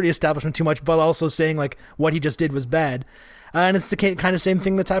national security establishment too much, but also saying like what he just did was bad. And it's the kind of same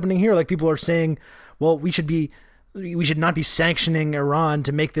thing that's happening here. Like people are saying, well, we should not be sanctioning Iran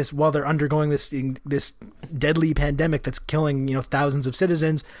to make this while they're undergoing this deadly pandemic that's killing thousands of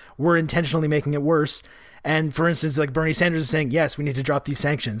citizens. We're intentionally making it worse. And for instance, like Bernie Sanders is saying, yes, we need to drop these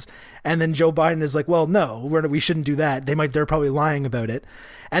sanctions. And then Joe Biden is like, well, no, we shouldn't do that. They're probably lying about it.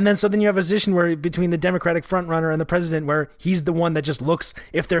 And then you have a position where between the Democratic frontrunner and the president, where he's the one that just looks,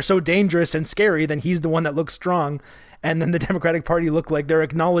 if they're so dangerous and scary, then he's the one that looks strong. And then the Democratic Party look like they're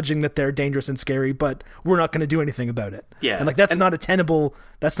acknowledging that they're dangerous and scary, but we're not going to do anything about it. Yeah. And like that's not a tenable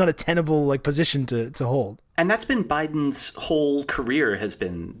like position to hold. And that's been Biden's whole career, has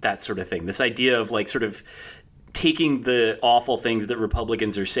been that sort of thing. This idea of like sort of taking the awful things that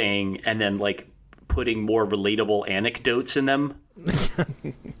Republicans are saying and then like putting more relatable anecdotes in them.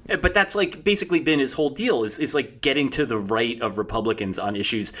 But that's like basically been his whole deal is like getting to the right of Republicans on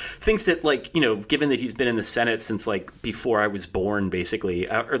issues, things that like, given that he's been in the Senate since like before I was born, basically,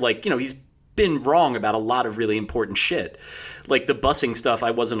 or like, he's been wrong about a lot of really important shit. Like the busing stuff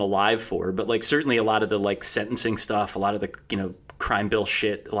I wasn't alive for, but like certainly a lot of the like sentencing stuff, a lot of the, crime bill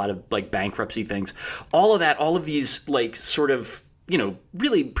shit, a lot of like bankruptcy things, all of these like sort of,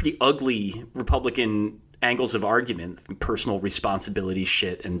 really pretty ugly Republican angles of argument, personal responsibility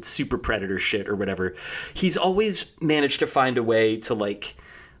shit and super predator shit or whatever. He's always managed to find a way to like,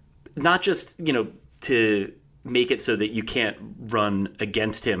 not just, to make it so that you can't run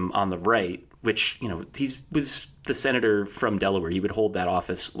against him on the right, which, he was the senator from Delaware. He would hold that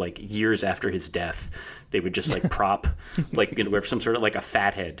office like years after his death. They would just like prop, like, where some sort of like a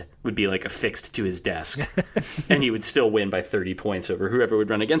fathead would be like affixed to his desk and he would still win by 30 points over whoever would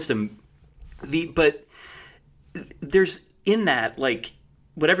run against him. But there's in that, like,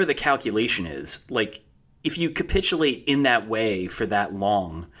 whatever the calculation is, like, if you capitulate in that way for that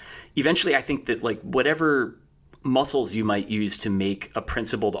long, eventually I think that, like, whatever muscles you might use to make a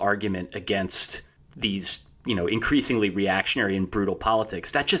principled argument against these, increasingly reactionary and brutal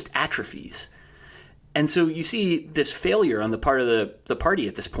politics, that just atrophies. And so you see this failure on the part of the party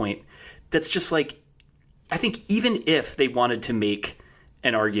at this point that's just like, I think even if they wanted to make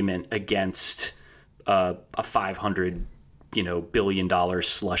an argument against a $500 billion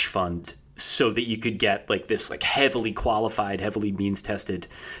slush fund so that you could get like this like heavily qualified, heavily means tested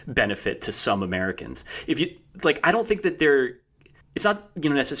benefit to some Americans. If you like, I don't think that it's not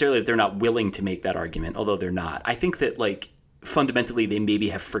necessarily that they're not willing to make that argument, although they're not. I think that like fundamentally they maybe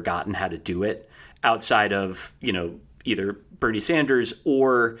have forgotten how to do it outside of either Bernie Sanders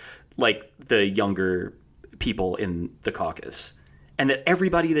or like the younger people in the caucus. And that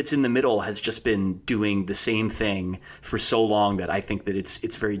everybody that's in the middle has just been doing the same thing for so long that I think that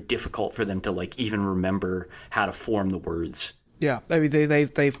it's very difficult for them to like even remember how to form the words. Yeah, I mean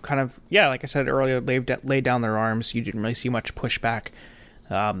they've kind of, like I said earlier, they've laid down their arms. You didn't really see much pushback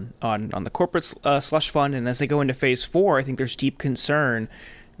on the corporate slush fund, and as they go into phase 4, I think there's deep concern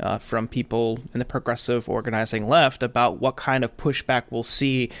from people in the progressive organizing left about what kind of pushback we'll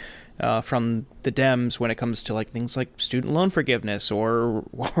see from the Dems when it comes to like things like student loan forgiveness or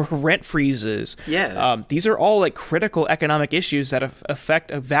rent freezes. Yeah. These are all like critical economic issues that affect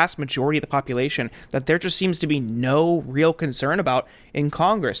a vast majority of the population that there just seems to be no real concern about in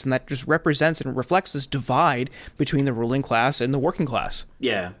Congress, and that just represents and reflects this divide between the ruling class and the working class.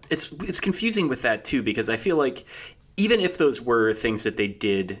 Yeah, it's confusing with that too, because I feel like even if those were things that they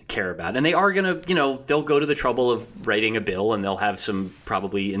did care about, and they are going to, they'll go to the trouble of writing a bill and they'll have some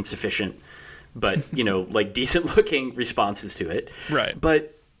probably insufficient, but, like decent looking responses to it. Right.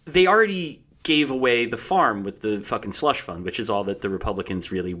 But they already gave away the farm with the fucking slush fund, which is all that the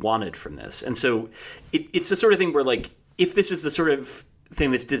Republicans really wanted from this. And so it's the sort of thing where, like, if this is the sort of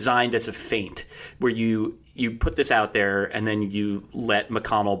thing that's designed as a feint, where you put this out there and then you let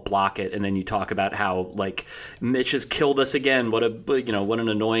McConnell block it, and then you talk about how, like, Mitch has killed us again. What an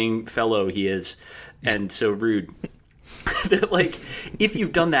annoying fellow he is, and so rude. That, like, if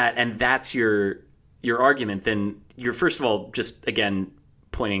you've done that and that's your argument, then you're first of all just again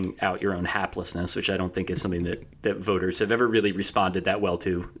pointing out your own haplessness, which I don't think is something that voters have ever really responded that well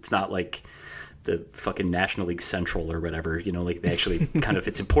to. It's not like the fucking National League Central or whatever, like they actually kind of,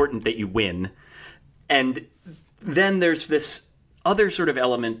 it's important that you win. And then there's this other sort of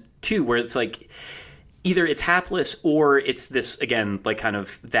element too, where it's like either it's hapless or it's this, again, like kind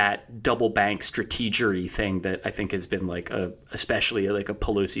of that double bank strategery thing that I think has been like especially like a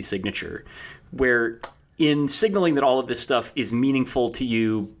Pelosi signature, where in signaling that all of this stuff is meaningful to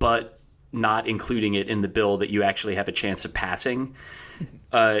you, but not including it in the bill that you actually have a chance of passing,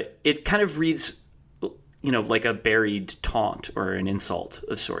 it kind of reads, like a buried taunt or an insult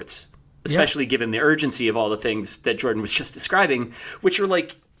of sorts, especially given the urgency of all the things that Jordan was just describing, which are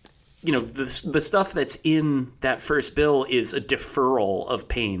like, the stuff that's in that first bill is a deferral of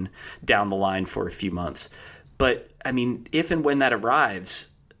pain down the line for a few months. But I mean, if and when that arrives,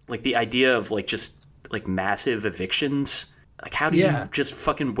 like the idea of like just like massive evictions, like how do you just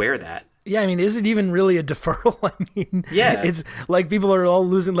fucking wear that? Yeah, I mean, is it even really a deferral? I mean, it's like people are all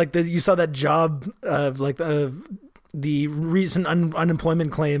losing. Like you saw that job, the recent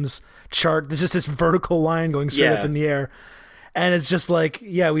unemployment claims chart. There's just this vertical line going straight up in the air, and it's just like,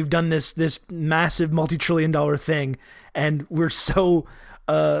 we've done this massive multi-trillion-dollar thing, and we're so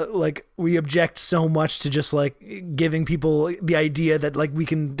we object so much to just like giving people the idea that like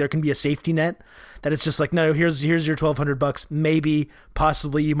there can be a safety net. That it's just like, no, here's your $1,200. Maybe,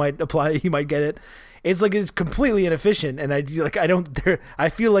 possibly, you might apply, you might get it. It's like it's completely inefficient, and I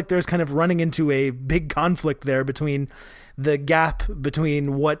feel like there's kind of running into a big conflict there between the gap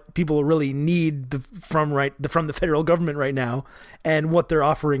between what people really need from the federal government right now and what they're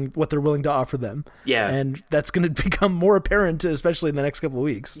offering, what they're willing to offer them. Yeah. And that's going to become more apparent, especially in the next couple of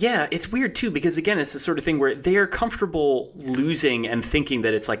weeks. Yeah, it's weird too, because again, it's the sort of thing where they are comfortable losing and thinking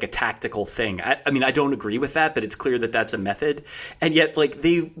that it's like a tactical thing. I mean, I don't agree with that, but it's clear that that's a method. And yet, like,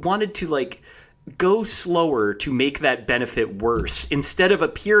 they wanted to like go slower to make that benefit worse instead of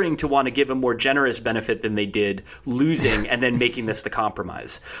appearing to want to give a more generous benefit than they did, losing and then making this the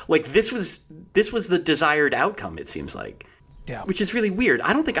compromise. Like this was the desired outcome, it seems like. Yeah. Which is really weird.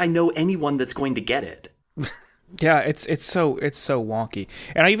 I don't think I know anyone that's going to get it. Yeah, it's so wonky.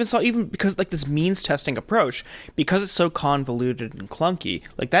 And I even saw, even because like this means testing approach, because it's so convoluted and clunky,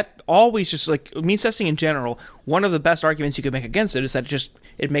 like that always just like means testing in general, one of the best arguments you could make against it is that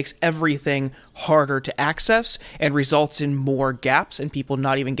it makes everything harder to access and results in more gaps and people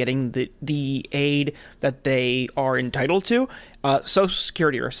not even getting the aid that they are entitled to. Social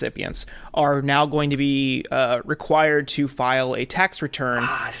Security recipients are now going to be required to file a tax return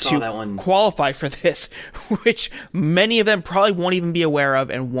to qualify for this, which many of them probably won't even be aware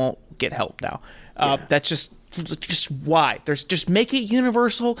of and won't get help now. That's just why. Just make it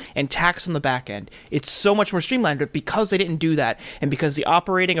universal and tax on the back end. It's so much more streamlined, but because they didn't do that, and because the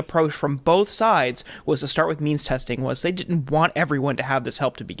operating approach from both sides was to start with means testing, was they didn't want everyone to have this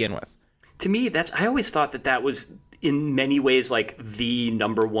help to begin with. To me, I always thought that was in many ways like the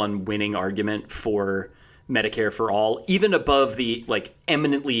number one winning argument for Medicare for all, even above the like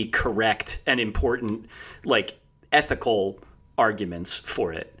eminently correct and important like ethical arguments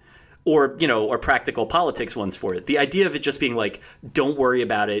for it. Or practical politics ones for it. The idea of it just being like, don't worry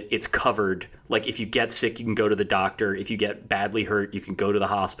about it. It's covered. Like, if you get sick, you can go to the doctor. If you get badly hurt, you can go to the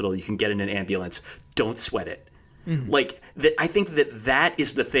hospital. You can get in an ambulance. Don't sweat it. Mm-hmm. Like, I think that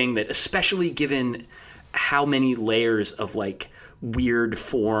is the thing that, especially given how many layers of, like, weird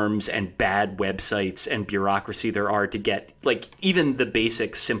forms and bad websites and bureaucracy there are to get, like, even the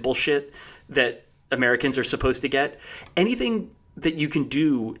basic simple shit that Americans are supposed to get. Anything that you can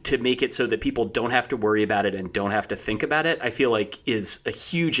do to make it so that people don't have to worry about it and don't have to think about it, I feel like is a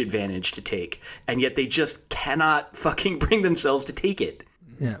huge advantage to take. And yet they just cannot fucking bring themselves to take it.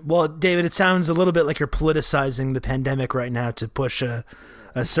 Yeah. Well, David, it sounds a little bit like you're politicizing the pandemic right now to push a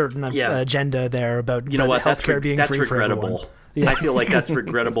certain agenda there about, you know what, healthcare being free regrettable. for everyone. Yeah. I feel like that's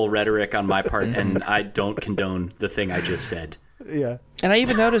regrettable rhetoric on my part, and I don't condone the thing I just said. Yeah. And I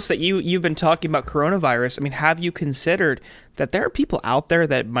even noticed that you've been talking about coronavirus. I mean, have you considered that there are people out there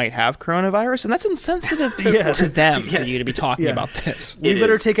that might have coronavirus, and that's insensitive to them for you to be talking about this? We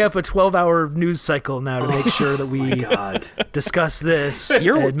better take up a 12-hour news cycle now to make sure that we discuss this.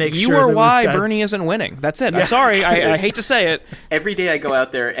 You are why Bernie isn't winning. That's it. I'm sorry. I hate to say it. Every day I go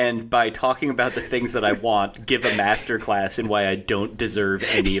out there and by talking about the things that I want, give a master class in why I don't deserve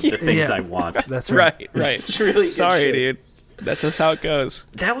any of the things I want. That's right. Right. It's really sorry, shit. dude. That's just how it goes.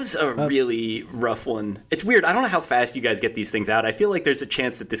 That was a really rough one. It's weird. I don't know how fast you guys get these things out. I feel like there's a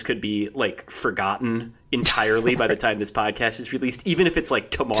chance that this could be like forgotten entirely by the time this podcast is released, even if it's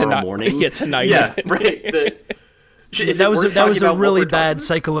like tomorrow morning. Yeah, tonight. Yeah, right. That was a really bad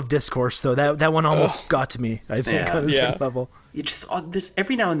cycle of discourse, though. That one almost got to me, I think, on a certain level. You just there's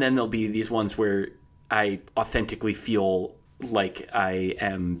every now and then there'll be these ones where I authentically feel like I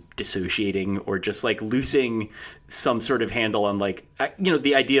am dissociating or just like losing some sort of handle on like,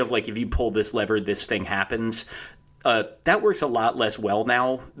 the idea of like, if you pull this lever, this thing happens. That works a lot less well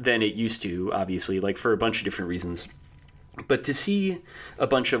now than it used to, obviously, like for a bunch of different reasons. But to see a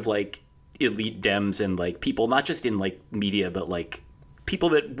bunch of like elite Dems and like people, not just in like media, but like people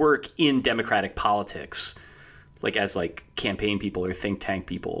that work in Democratic politics, like as like campaign people or think tank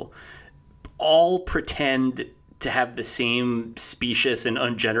people, all pretend to have the same specious and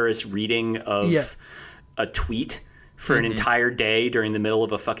ungenerous reading of a tweet for an entire day during the middle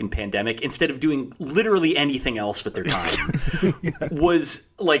of a fucking pandemic instead of doing literally anything else with their time was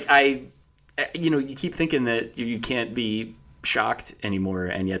like, you keep thinking that you can't be shocked anymore.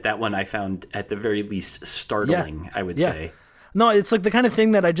 And yet that one I found at the very least startling, I would say. No, it's like the kind of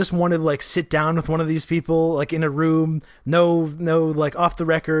thing that I just want to like sit down with one of these people, like in a room, no, like off the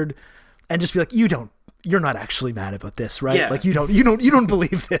record, and just be like, you're not actually mad about this, right? Yeah. Like you don't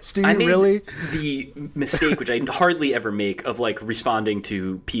believe this, do you? I made really? The mistake, which I hardly ever make, of like responding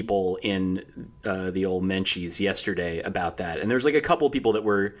to people in the old Menchies yesterday about that. And there's like a couple of people that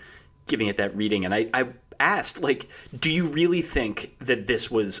were giving it that reading. And I asked, like, do you really think that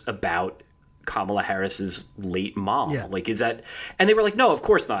this was about Kamala Harris's late mom? Yeah. Like, is that, and they were like, no, of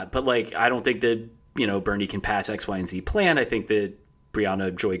course not. But like, I don't think that, Bernie can pass X, Y, and Z plan. I think that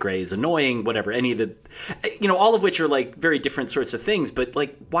Brianna Joy Gray is annoying, whatever, any of the, all of which are like very different sorts of things. But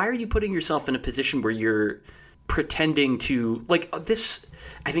like, why are you putting yourself in a position where you're pretending to like this?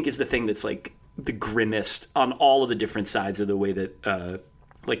 I think is the thing that's like the grimmest on all of the different sides of the way that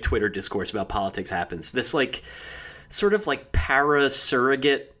like Twitter discourse about politics happens. This like sort of like para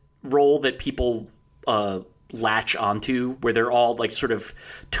surrogate role that people latch onto, where they're all like sort of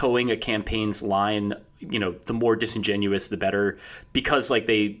towing a campaign's line, the more disingenuous the better, because like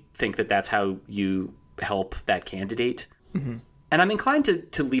they think that that's how you help that candidate. Mm-hmm. And I'm inclined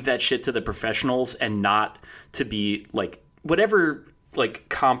to leave that shit to the professionals and not to be like whatever like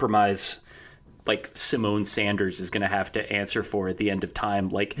compromise like Simone Sanders is going to have to answer for at the end of time.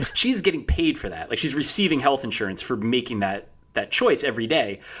 Like she's getting paid for that. Like she's receiving health insurance for making that choice every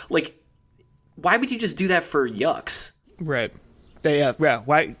day. Like, why would you just do that for yucks? Right.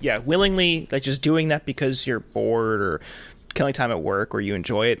 Why? Yeah. Willingly, like just doing that because you're bored or killing time at work or you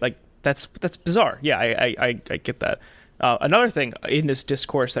enjoy it. Like that's bizarre. Yeah. I get that. Another thing in this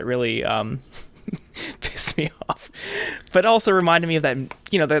discourse that really pissed me off, but also reminded me of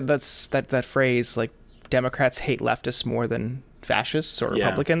that. That's that phrase like Democrats hate leftists more than fascists or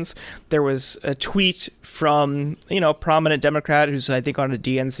Republicans. There was a tweet from a prominent Democrat who's I think on a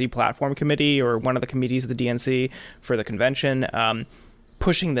DNC platform committee or one of the committees of the DNC for the convention,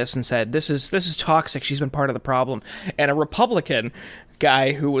 pushing this and said this is toxic. She's been part of the problem. And a Republican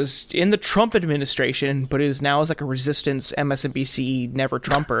guy who was in the Trump administration but is now as like a resistance MSNBC never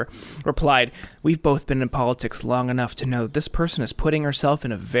Trumper replied, "We've both been in politics long enough to know this person is putting herself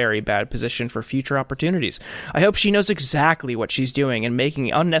in a very bad position for future opportunities. I hope she knows exactly what she's doing, and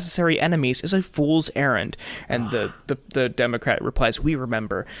making unnecessary enemies is a fool's errand." And the Democrat replies, "We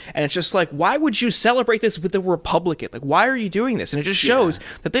remember." And it's just like, why would you celebrate this with a Republican? Like, why are you doing this? And it just shows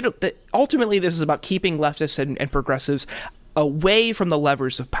that that ultimately this is about keeping leftists and progressives away from the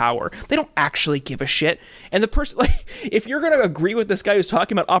levers of power. They don't actually give a shit. And the person, like, if you're going to agree with this guy who's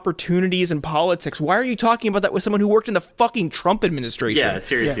talking about opportunities in politics, why are you talking about that with someone who worked in the fucking Trump administration? Yeah,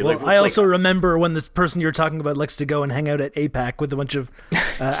 seriously. Yeah, well, like, I also remember when this person you're talking about likes to go and hang out at APAC with a bunch of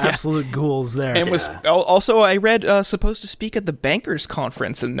absolute ghouls there. And was also, I read, supposed to speak at the bankers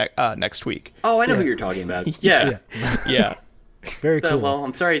conference in next week. Oh, I know who you're talking about. Yeah. Yeah. Very cool. Well,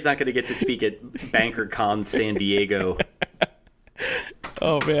 I'm sorry he's not going to get to speak at BankerCon San Diego.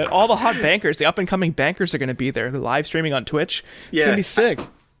 Oh, man. All the hot bankers, the up-and-coming bankers are going to be there. They're live streaming on Twitch. It's going to be sick.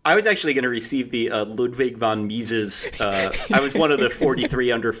 I was actually going to receive the Ludwig von Mises. I was one of the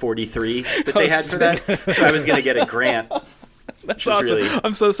 43 under 43 that they had for that. So I was going to get a grant. That's awesome. Really...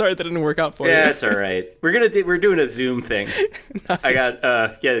 I'm so sorry that didn't work out for you. Yeah, it's all right. We're doing a Zoom thing. Nice. I got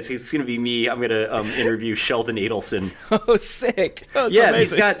it's gonna be me. I'm gonna interview Sheldon Adelson. Oh, sick! Oh, yeah,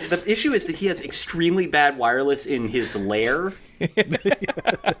 amazing. The issue is that he has extremely bad wireless in his lair.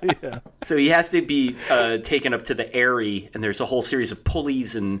 Yeah. So he has to be taken up to the Airy, and there's a whole series of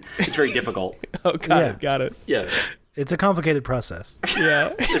pulleys, and it's very difficult. Oh, got it. Yeah, it's a complicated process.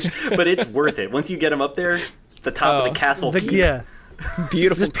 Yeah, but it's worth it once you get him up there. The top of the castle. Yeah.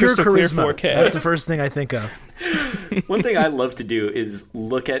 Beautiful, pure charisma. 4K. That's the first thing I think of. One thing I love to do is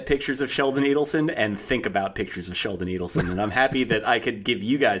look at pictures of Sheldon Adelson and think about pictures of Sheldon Adelson. And I'm happy that I could give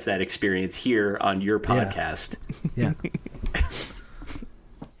you guys that experience here on your podcast. Yeah.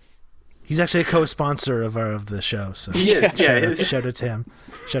 He's actually a co-sponsor of the show. So he is. Shout out to him.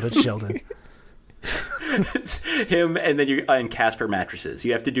 Shout out to Sheldon. It's him, and then you and Casper mattresses.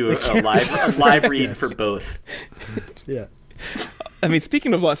 You have to do a live read for both. Yeah. I mean,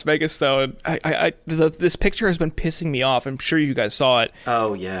 speaking of Las Vegas, though, this picture has been pissing me off. I'm sure you guys saw it.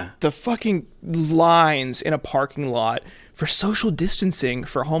 Oh yeah. The fucking lines in a parking lot for social distancing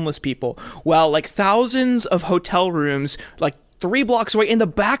for homeless people, while like thousands of hotel rooms, like 3 blocks away in the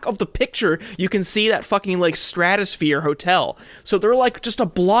back of the picture, you can see that fucking like Stratosphere hotel. So they're like just a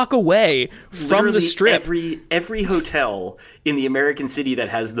block away from literally the strip. Every hotel in the American city that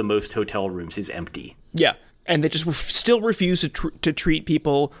has the most hotel rooms is empty. Yeah. And they just still refuse to treat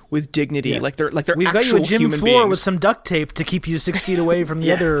people with dignity, like they're We've actual got you a gym human floor beings. with some duct tape to keep you 6 feet away from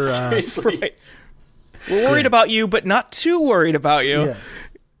the other. Seriously. Right. We're worried about you, but not too worried about you. Yeah.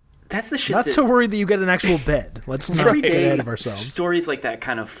 That's the shit. Not so worried that you get an actual bed. Let's not get ahead of ourselves. Stories like that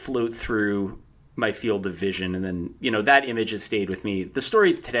kind of float through my field of vision, and then that image has stayed with me. The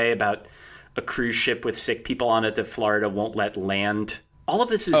story today about a cruise ship with sick people on it that Florida won't let land. All of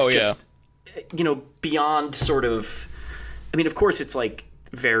this is just beyond sort of. I mean, of course, it's like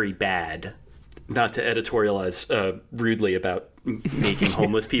very bad. Not to editorialize rudely about making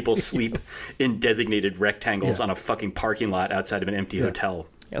homeless people sleep in designated rectangles on a fucking parking lot outside of an empty hotel.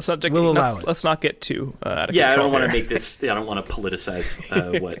 Yeah, let's not get too out of control. I don't want to make this. I don't want to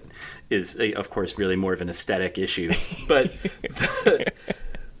politicize what is, of course, really more of an aesthetic issue. But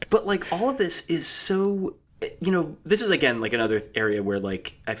like all of this is so. This is again like another area where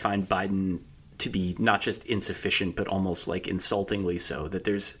like I find Biden to be not just insufficient, but almost like insultingly so. That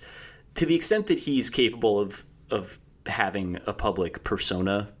there's, to the extent that he's capable of having a public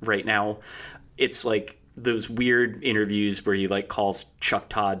persona right now, it's like those weird interviews where he like calls Chuck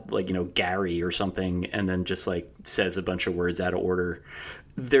Todd like Gary or something, and then just like says a bunch of words out of order.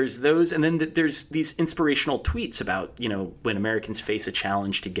 There's those, and then there's these inspirational tweets about when Americans face a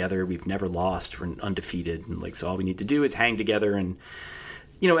challenge together, we've never lost, we're undefeated, and like so all we need to do is hang together. And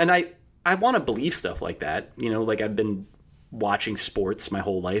and I want to believe stuff like that. Like I've been watching sports my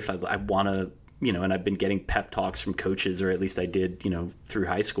whole life. I want to and I've been getting pep talks from coaches, or at least I did through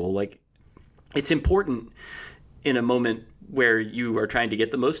high school. Like it's important in a moment where you are trying to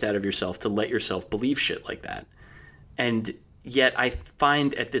get the most out of yourself to let yourself believe shit like that. And yet I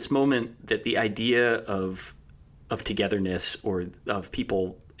find at this moment that the idea of togetherness, or of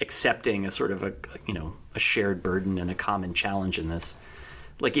people accepting a sort of a shared burden and a common challenge in this,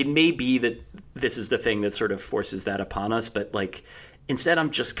 like it may be that this is the thing that sort of forces that upon us, but like instead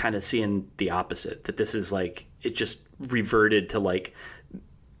I'm just kind of seeing the opposite, that this is like it just reverted to like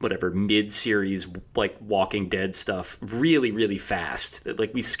whatever mid-series like Walking Dead stuff really, really fast. That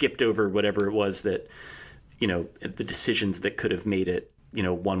like we skipped over whatever it was that the decisions that could have made it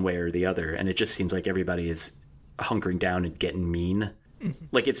one way or the other, and it just seems like everybody is hunkering down and getting mean. Mm-hmm.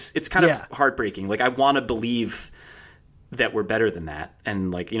 Like it's kind of heartbreaking. Like I want to believe that we're better than that,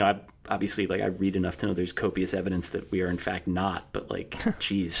 and like I obviously like I read enough to know there's copious evidence that we are in fact not. But like,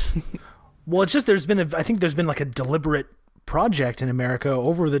 geez. Well, it's just I think there's been like a deliberate project in America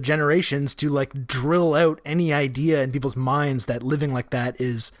over the generations to like drill out any idea in people's minds that living like that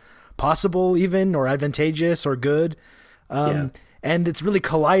is possible even, or advantageous or good. And it's really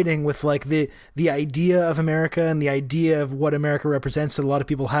colliding with like the idea of America and the idea of what America represents that a lot of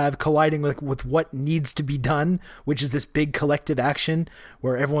people have, colliding with what needs to be done, which is this big collective action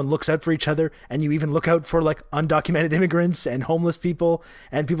where everyone looks out for each other, and you even look out for like undocumented immigrants and homeless people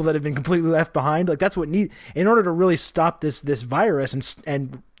and people that have been completely left behind. Like that's what in order to really stop this virus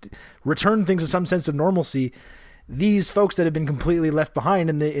and return things to some sense of normalcy. These folks that have been completely left behind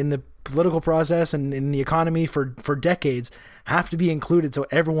in the political process and in the economy for decades have to be included, so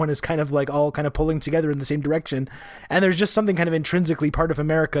everyone is kind of like all kind of pulling together in the same direction. And there's just something kind of intrinsically part of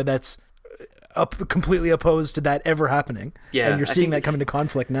America that's completely opposed to that ever happening. Yeah, and you're seeing that come into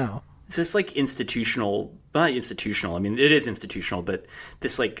conflict now. It's this like institutional, not institutional. I mean, it is institutional, but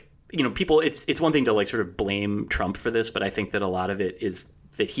this like, you know, people. It's one thing to like sort of blame Trump for this, but I think that a lot of it is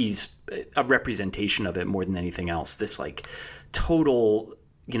that he's a representation of it more than anything else. This like total,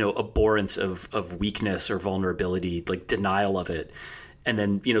 you know, abhorrence of weakness or vulnerability, like denial of it. And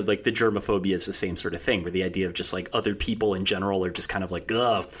then, you know, like the germophobia is the same sort of thing, where the idea of just like other people in general are just kind of like,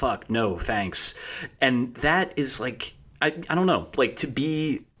 oh, fuck, no, thanks. And that is like, I don't know, like to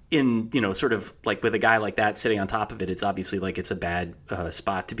be in, you know, sort of like with a guy like that sitting on top of it, it's obviously like it's a bad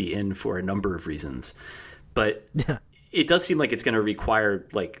spot to be in for a number of reasons. But yeah. It does seem like it's going to require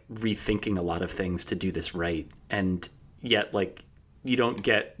like rethinking a lot of things to do this right. And yet like you don't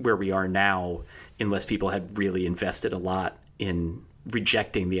get where we are now unless people had really invested a lot in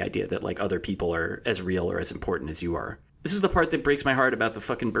rejecting the idea that like other people are as real or as important as you are. This is the part that breaks my heart about the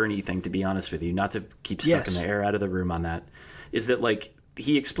fucking Bernie thing, to be honest with you, not to keep sucking the air out of the room on that, is that like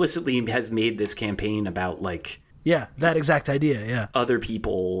he explicitly has made this campaign about like, yeah, that exact idea. Yeah. Other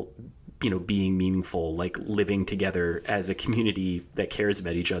people, you know, being meaningful, like living together as a community that cares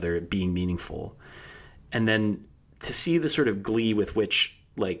about each other, being meaningful. And then to see the sort of glee with which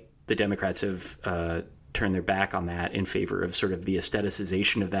like the Democrats have turned their back on that in favor of sort of the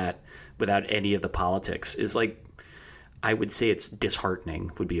aestheticization of that without any of the politics is like, I would say it's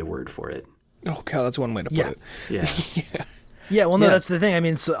disheartening would be a word for it. Oh God, that's one way to put it. Yeah. Yeah. Well, no, that's the thing. I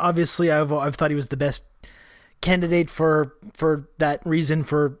mean, so obviously I've thought he was the best candidate for that reason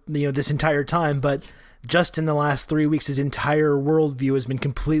for, you know, this entire time, but just in the last 3 weeks his entire worldview has been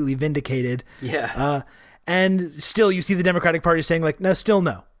completely vindicated. And still you see the Democratic Party saying like no, still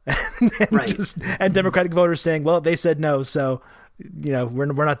no. Right. And Democratic voters saying, well, they said no, so you know, we're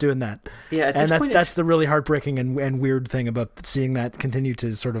not doing that. Yeah, and that's the really heartbreaking and weird thing about seeing that continue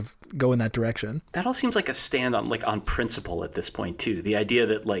to sort of go in that direction. That all seems like a stand on principle at this point too. The idea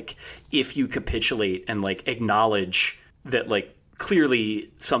that like if you capitulate and like acknowledge that like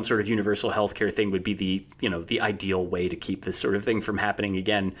clearly some sort of universal healthcare thing would be the, you know, the ideal way to keep this sort of thing from happening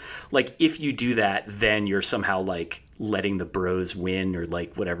again. Like if you do that, then you're somehow like letting the bros win or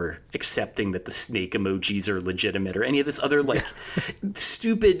like whatever, accepting that the snake emojis are legitimate or any of this other like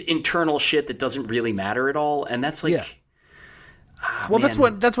stupid internal shit that doesn't really matter at all. And that's like, well,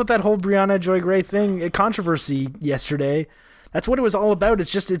 man. that's what that whole Brianna Joy Gray thing, controversy yesterday, that's what it was all about.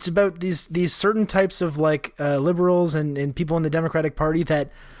 It's about these certain types of like liberals and people in the Democratic Party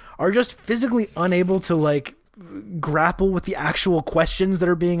that are just physically unable to like grapple with the actual questions that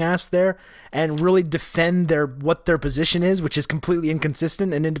are being asked there and really defend what their position is, which is completely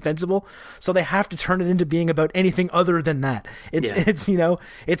inconsistent and indefensible. So they have to turn it into being about anything other than that. It's you know,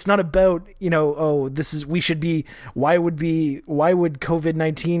 it's not about, you know, why would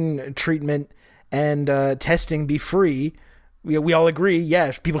COVID-19 treatment and testing be free? We all agree,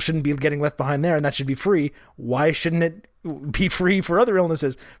 yeah, people shouldn't be getting left behind there, and that should be free. Why shouldn't it be free for other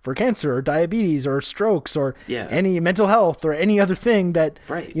illnesses, for cancer or diabetes or strokes or any mental health or any other thing that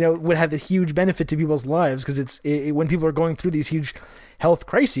you know would have a huge benefit to people's lives? Because when people are going through these huge health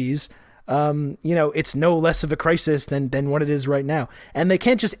crises, you know, it's no less of a crisis than what it is right now. And they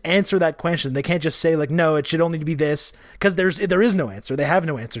can't just answer that question. They can't just say like, no, it should only be this, because there is no answer. They have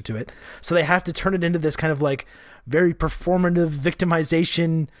no answer to it. So they have to turn it into this kind of like very performative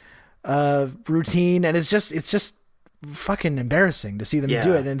victimization routine. And it's just fucking embarrassing to see them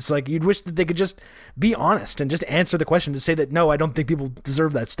do it. And it's like, you'd wish that they could just be honest and just answer the question, to say that, no, I don't think people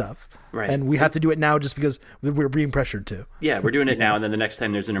deserve that stuff. Right. And we have to do it now just because we're being pressured to. Yeah, we're doing it now, and then the next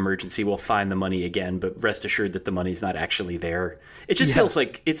time there's an emergency, we'll find the money again, but rest assured that the money's not actually there. It just feels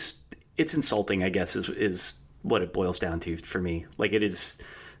like it's insulting, I guess, is what it boils down to for me. Like, it is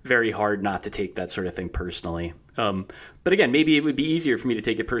very hard not to take that sort of thing personally. But again, maybe it would be easier for me to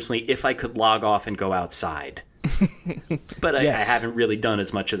take it personally if I could log off and go outside. But I haven't really done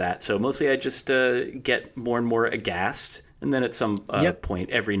as much of that. So mostly I just get more and more aghast. And then at some point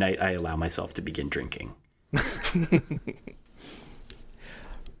every night I allow myself to begin drinking.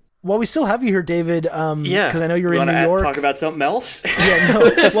 while we still have you here, David, because I know you're in New York. Talk about something else? Yeah, no.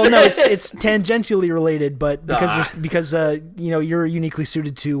 Well, no, it's tangentially related, but because you're uniquely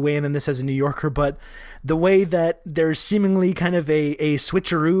suited to weigh in on this as a New Yorker. But the way that there's seemingly kind of a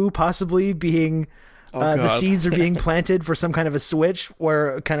switcheroo possibly being. The seeds are being planted for some kind of a switch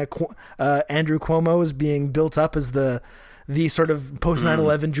where kind of Andrew Cuomo is being built up as the sort of post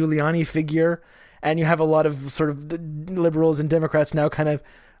 9/11 Giuliani figure, and you have a lot of sort of liberals and Democrats now kind of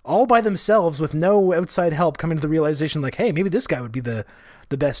all by themselves with no outside help coming to the realization like, hey, maybe this guy would be the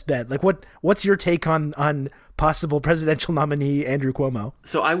best bet. Like, what's your take on possible presidential nominee Andrew Cuomo?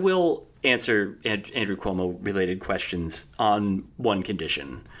 So I will answer Andrew Cuomo related questions on one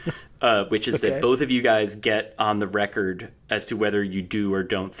condition. Which is that both of you guys get on the record as to whether you do or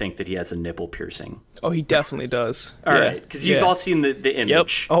don't think that he has a nipple piercing. Oh, he definitely does. All right, because you've all seen the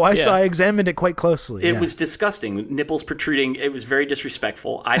image. Yep. Oh, I examined it quite closely. It was disgusting. Nipples protruding. It was very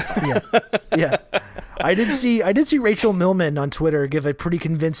disrespectful, I thought. Yeah. I did see Rachel Millman on Twitter give a pretty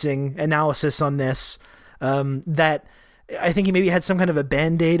convincing analysis on this. That I think he maybe had some kind of a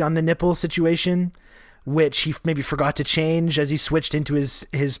Band-Aid on the nipple situation, which he maybe forgot to change as he switched into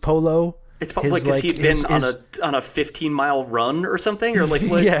his polo. It's probably because he'd been on a 15-mile run or something, or like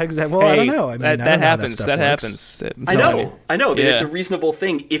what? Yeah, exactly. Well, I don't know. I mean, that happens. That happens. I know. I mean, it's a reasonable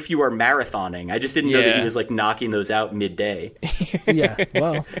thing if you are marathoning. I just didn't know that he was like knocking those out midday. Yeah.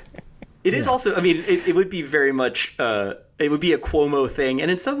 Well, it is also. I mean, it would be very much. It would be a Cuomo thing, and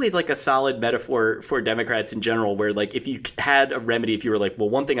in some ways, like a solid metaphor for Democrats in general, where like if you had a remedy, if you were like, well,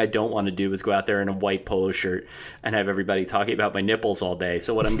 one thing I don't want to do is go out there in a white polo shirt and have everybody talking about my nipples all day.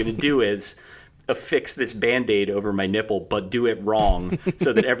 So what I'm going to do is affix this Band-Aid over my nipple, but do it wrong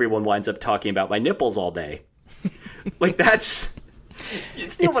so that everyone winds up talking about my nipples all day. Like that's, I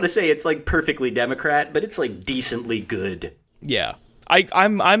don't want to say it's like perfectly Democrat, but it's like decently good. Yeah.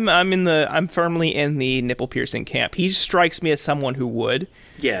 I'm firmly in the nipple piercing camp. He strikes me as someone who would.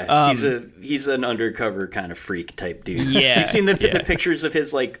 Yeah, he's an undercover kind of freak type dude. Yeah, you've seen the pictures of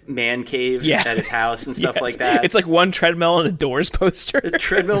his like man cave at his house and stuff like that. It's like one treadmill and a Doors poster. A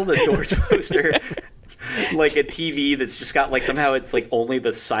treadmill and a Doors poster. Like a TV that's just got like somehow it's like only the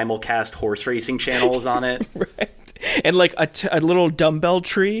simulcast horse racing channels on it. Right. And like a little dumbbell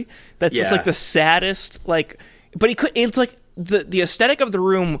tree that's just like the saddest like. But it's like. The aesthetic of the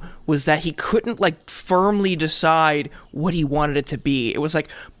room was that he couldn't like firmly decide what he wanted it to be. It was like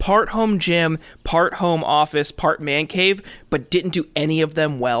part home gym, part home office, part man cave, but didn't do any of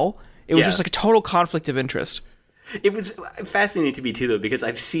them well. It was just like a total conflict of interest. It was fascinating to me too, though, because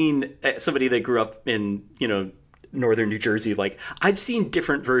I've seen somebody that grew up in, northern New Jersey. Like I've seen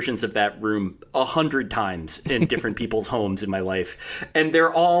different versions of that room 100 times in different people's homes in my life. And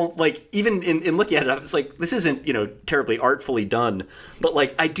they're all like, even in looking at it, it's like, this isn't, terribly artfully done, but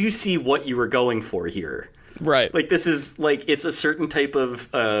like, I do see what you were going for here. Right. Like this is like, it's a certain type of,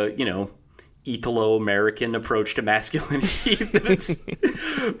 Italo-American approach to masculinity.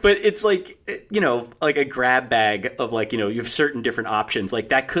 But it's like, like a grab bag of like, you have certain different options. Like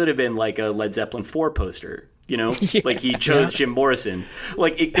that could have been like a Led Zeppelin 4 poster. Like he chose Jim Morrison.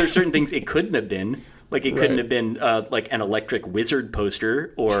 Like there's certain things it couldn't have been. Like it couldn't have been like an Electric Wizard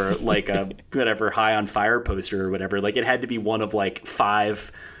poster or like a whatever High on Fire poster or whatever. Like it had to be one of like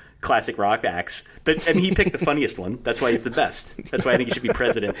 5 classic rock acts. But I mean, he picked the funniest one. That's why he's the best. That's why I think he should be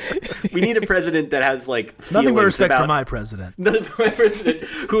president. We need a president that has like feelings nothing but respect about, for my president. Nothing but my president,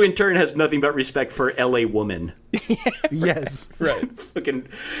 who in turn has nothing but respect for LA Woman. Yes, right.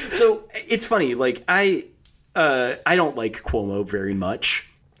 So it's funny. Like I don't like Cuomo very much.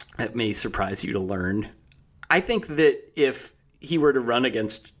 That may surprise you to learn. I think that if he were to run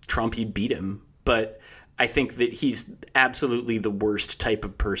against Trump, he'd beat him. But I think that he's absolutely the worst type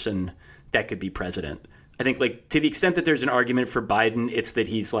of person that could be president. I think, like, to the extent that there's an argument for Biden, it's that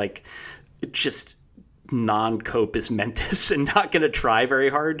he's like just non-compos mentis and not going to try very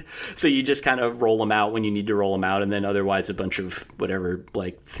hard. So you just kind of roll him out when you need to roll him out, and then otherwise a bunch of whatever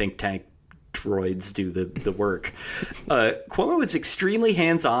like think tank droids do the work. Cuomo is extremely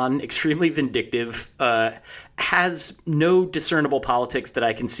hands-on, extremely vindictive, has no discernible politics that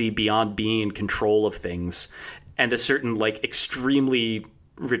I can see beyond being in control of things, and a certain like extremely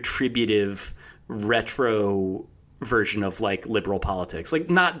retributive retro version of like liberal politics, like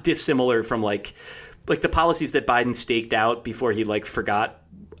not dissimilar from like the policies that Biden staked out before he like forgot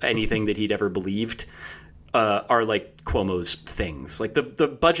anything that he'd ever believed. Are like Cuomo's things. Like the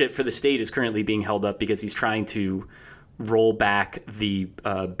budget for the state is currently being held up because he's trying to roll back the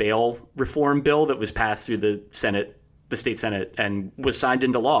bail reform bill that was passed through the state Senate, and was signed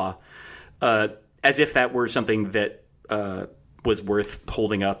into law, as if that were something that was worth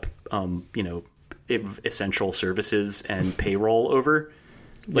holding up, essential services and payroll over.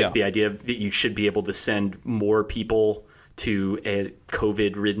 Like the idea that you should be able to send more people to a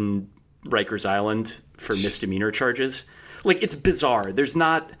COVID-ridden Rikers Island for misdemeanor charges. Like, it's bizarre. There's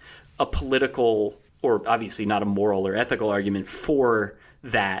not a political or obviously not a moral or ethical argument for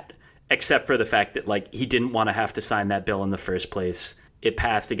that, except for the fact that, like, he didn't want to have to sign that bill in the first place. It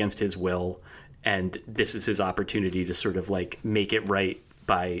passed against his will, and this is his opportunity to sort of, like, make it right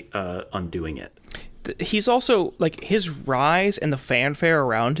by undoing it. He's also, like, his rise and the fanfare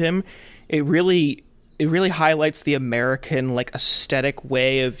around him, it really highlights the American, like, aesthetic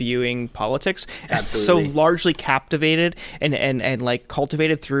way of viewing politics. Absolutely. So largely captivated and like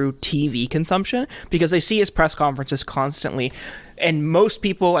cultivated through TV consumption, because they see his press conferences constantly. And most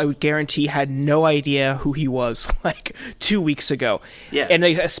people, I would guarantee, had no idea who he was like 2 weeks ago. Yeah. And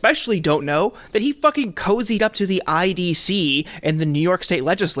they especially don't know that he fucking cozied up to the IDC and the New York State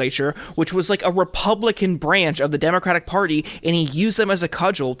Legislature, which was like a Republican branch of the Democratic Party, and he used them as a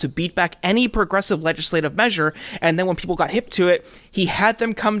cudgel to beat back any progressive legislative measure. And then when people got hip to it, he had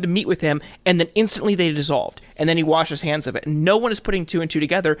them come to meet with him, and then instantly they dissolved. And then he washed his hands of it. No one is putting two and two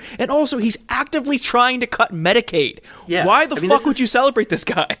together. And also, he's actively trying to cut Medicaid. Yeah. Why the fuck would you celebrate this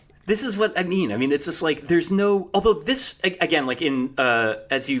guy? This is what I mean. I mean, it's just like, there's no, although this, again, like in,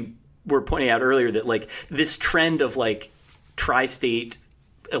 as you were pointing out earlier, that like this trend of like tri-state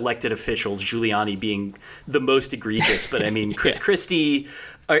elected officials, Giuliani being the most egregious, but I mean, Chris Christie,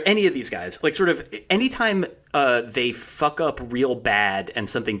 or any of these guys, like sort of anytime they fuck up real bad and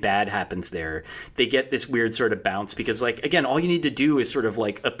something bad happens there, they get this weird sort of bounce because, like, again, all you need to do is sort of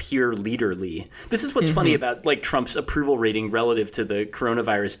like appear leaderly. This is what's funny about like Trump's approval rating relative to the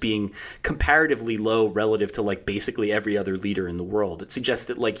coronavirus being comparatively low relative to like basically every other leader in the world. It suggests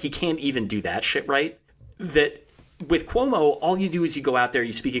that like he can't even do that shit right. That with Cuomo, all you do is you go out there,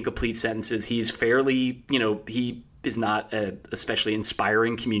 you speak in complete sentences. He's fairly, he is not a especially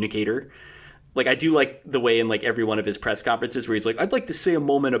inspiring communicator. Like, I do like the way in like every one of his press conferences where he's like, I'd like to say a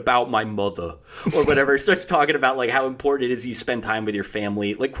moment about my mother or whatever. Starts talking about like how important it is you spend time with your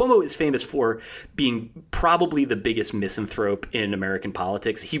family. Like, Cuomo is famous for being probably the biggest misanthrope in American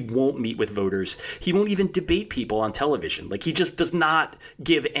politics. He won't meet with voters. He won't even debate people on television. Like, he just does not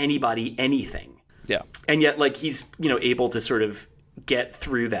give anybody anything. Yeah. And yet, like, he's, able to sort of get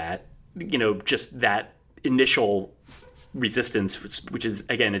through that, just that initial resistance, which is,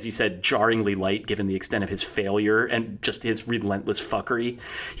 again, as you said, jarringly light given the extent of his failure and just his relentless fuckery.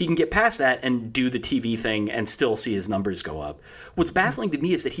 He can get past that and do the TV thing and still see his numbers go up. What's baffling to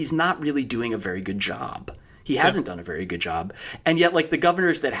me is that he's not really doing a very good job. He hasn't done a very good job. And yet, like, the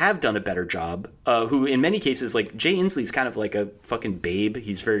governors that have done a better job, who in many cases, like, Jay Inslee's kind of like a fucking babe.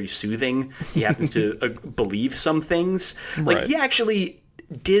 He's very soothing. He happens to believe some things. Like, he actually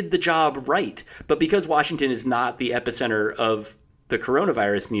did the job right. But because Washington is not the epicenter of the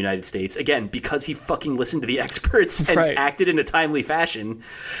coronavirus in the United States, again, because he fucking listened to the experts and acted in a timely fashion,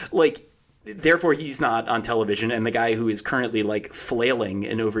 like, therefore he's not on television. And the guy who is currently, like, flailing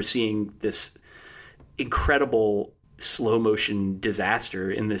and overseeing this incredible slow motion disaster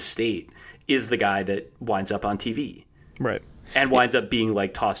in this state is the guy that winds up on TV. Right. And winds up being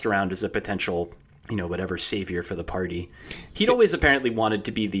like tossed around as a potential, whatever savior for the party. He'd always apparently wanted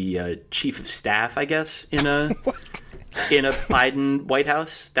to be the chief of staff, I guess, in a Biden White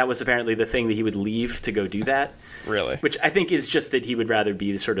House. That was apparently the thing that he would leave to go do that. Really? Which I think is just that he would rather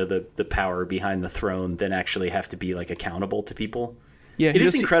be sort of the power behind the throne than actually have to be like accountable to people. Yeah, it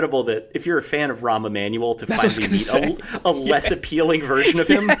is incredible that if you're a fan of Rahm Emanuel to finally meet a less appealing version of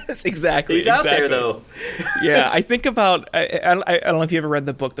him. Yes, exactly. He's out there, though. Yeah, I think about, I don't know if you ever read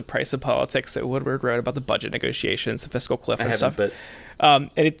the book, The Price of Politics, that Woodward wrote about the budget negotiations, the fiscal cliff and stuff. But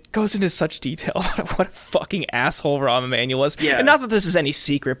and it goes into such detail about what a fucking asshole Rahm Emanuel is. Yeah. And not that this is any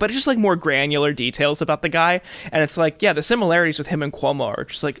secret, but it's just like more granular details about the guy. And it's like, yeah, the similarities with him and Cuomo are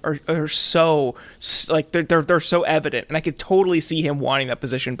just like are so like they're so evident. And I could totally see him wanting that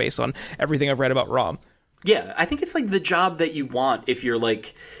position based on everything I've read about Rahm. Yeah, I think it's like the job that you want if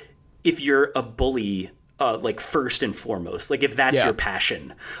you're a bully. Like first and foremost, like if that's your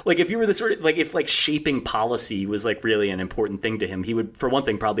passion, like if you were the sort of like if like shaping policy was like really an important thing to him, he would, for one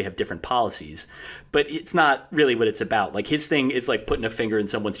thing, probably have different policies, but it's not really what it's about. Like his thing is like putting a finger in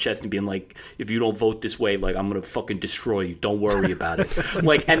someone's chest and being like, if you don't vote this way, like I'm going to fucking destroy you. Don't worry about it.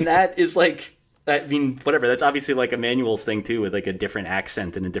 Like, and that is like, I mean, whatever. That's obviously like Emanuel's thing too, with like a different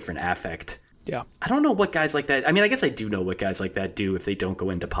accent and a different affect. Yeah. I don't know what guys like that. I mean, I guess I do know what guys like that do if they don't go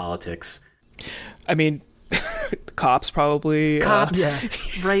into politics. I mean, Cops probably. Cops,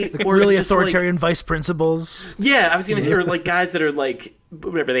 right? Like Or really just, authoritarian vice principals. Yeah, I was going to say, or like guys that are like,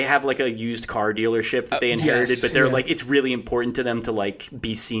 whatever, they have like a used car dealership that they inherited, yes, but they're like, it's really important to them to like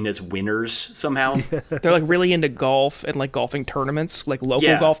be seen as winners somehow. They're like really into golf and like golfing tournaments, like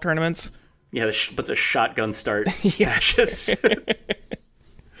local golf tournaments. Yeah, but a shotgun start fascist.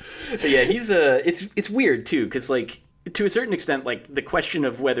 Yeah, he's it's weird too, because like to a certain extent, like the question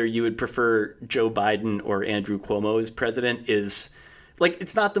of whether you would prefer Joe Biden or Andrew Cuomo as president is like,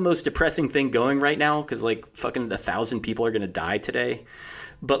 it's not the most depressing thing going right now, because like fucking 1,000 people are gonna die today,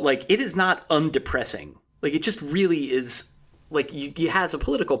 but like it is not undepressing. Like it just really is. Like you as a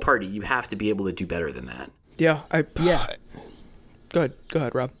political party, you have to be able to do better than that. Yeah, Go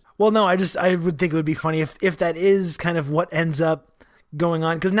ahead, Rob. Well, no, I would think it would be funny if that is kind of what ends up going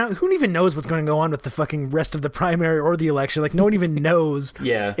on, because now who even knows what's going to go on with the fucking rest of the primary or the election. Like no one even knows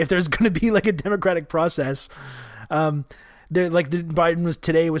if there's going to be like a democratic process. Biden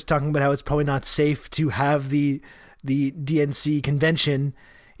was talking about how it's probably not safe to have the DNC convention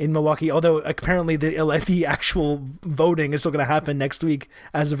in Milwaukee, although apparently the actual voting is still going to happen next week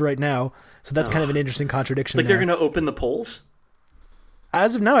as of right now. So that's kind of an interesting contradiction. Like they're going to open the polls?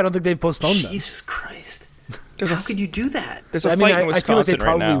 As of now, I don't think they've postponed them. Jesus Christ. How could you do that? There's a fight in Wisconsin I feel like they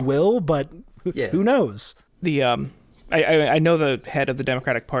probably right now. will, but who knows? I know the head of the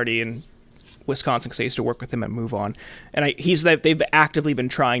Democratic Party in Wisconsin because I used to work with him at Move On, and they've actively been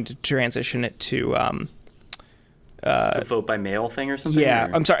trying to transition it to a vote by mail thing or something? Yeah,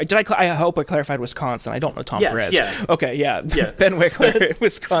 or? I'm sorry. I hope I clarified Wisconsin. I don't know Tom Perez. Yeah. Okay, yeah. Ben Wickler,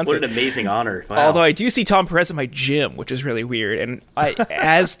 Wisconsin. What an amazing honor. Wow. Although I do see Tom Perez at my gym, which is really weird. And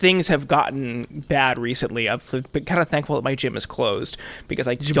as things have gotten bad recently, I've been kind of thankful that my gym is closed because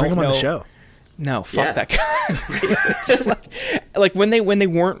I Did you don't bring him know. on the show? No, fuck that guy. Just like when they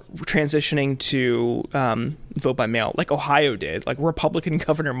weren't transitioning to vote by mail, like Ohio did, like Republican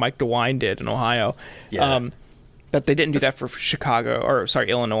Governor Mike DeWine did in Ohio. Yeah. But they didn't do that for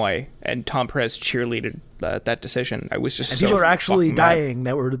Illinois, and Tom Perez cheerleaded that decision. I was just people are actually dying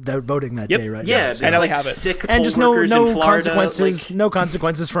mad. that were voting that day, right? Yeah, now. and like have it. sick And poll just no workers in Florida, consequences. like, No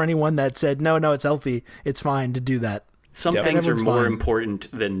consequences for anyone that said no, it's healthy, it's fine to do that. some things are Everyone's more fine.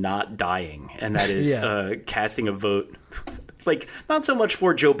 important than not dying, and that is casting a vote. Like, not so much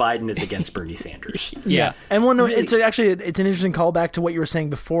for Joe Biden as against Bernie Sanders. Yeah. And well, no, it's an interesting callback to what you were saying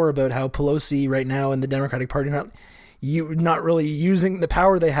before about how Pelosi right now and the Democratic Party not really using the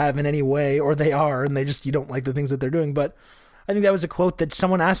power they have in any way, or they are, and you don't like the things that they're doing. But I think that was a quote that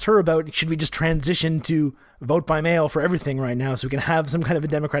someone asked her about, should we just transition to vote by mail for everything right now so we can have some kind of a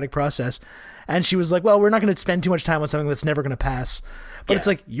democratic process? And she was like, well, we're not going to spend too much time on something that's never going to pass. But it's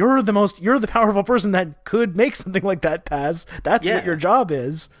like, you're the powerful person that could make something like that pass. That's what your job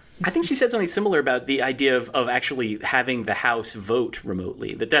is. I think she said something similar about the idea of actually having the House vote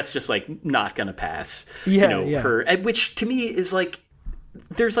remotely. That's just like not going to pass. Which to me is like,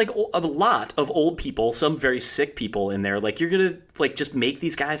 there's like a lot of old people, some very sick people in there. Like, you're going to like just make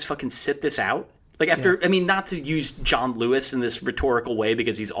these guys fucking sit this out. Like I mean, not to use John Lewis in this rhetorical way,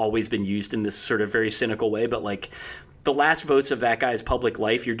 because he's always been used in this sort of very cynical way, but like the last votes of that guy's public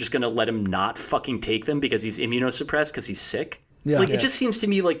life, you're just going to let him not fucking take them because he's immunosuppressed because he's sick. It just seems to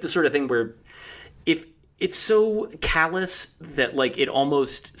me like the sort of thing where if it's so callous that like it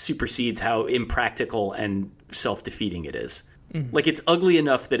almost supersedes how impractical and self-defeating it is. Mm-hmm. Like, it's ugly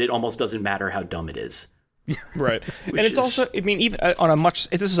enough that it almost doesn't matter how dumb it is. Right. And it's also, I mean, even on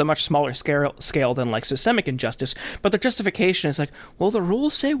this is a much smaller scale than like systemic injustice, but the justification is like, well, the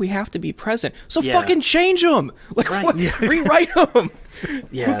rules say we have to be present, so fucking change them. Like, rewrite them.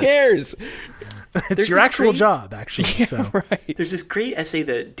 Who cares? It's your actual job, actually. So. Right. There's this great essay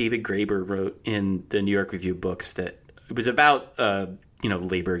that David Graeber wrote in the New York Review books that it was about,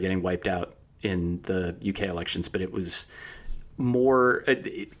 Labour getting wiped out in the UK elections, but it was more,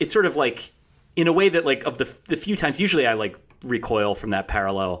 it's sort of like, in a way that, like, of the few times, usually I, like, recoil from that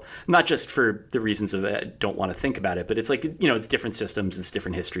parallel, not just for the reasons of I don't want to think about it, but it's like, it's different systems, it's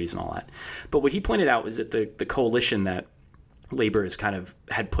different histories and all that. But what he pointed out was that the coalition that Labour has kind of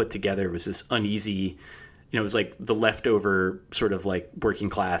had put together was this uneasy, it was like the leftover sort of like working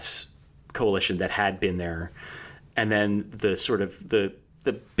class coalition that had been there. And then the sort of the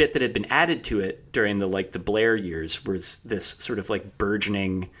bit that had been added to it during the Blair years was this sort of like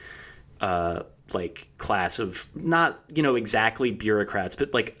burgeoning like class of not, exactly bureaucrats,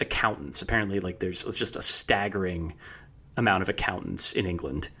 but like accountants. Apparently, like there's just a staggering amount of accountants in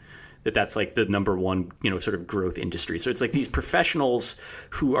England. That's like the number one, sort of growth industry. So it's like these professionals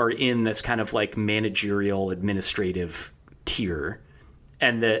who are in this kind of like managerial administrative tier,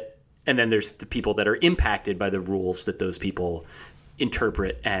 and that and then there's the people that are impacted by the rules that those people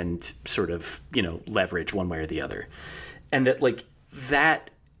interpret and sort of, leverage one way or the other. And that like that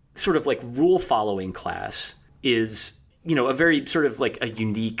sort of like rule following class is, a very sort of like a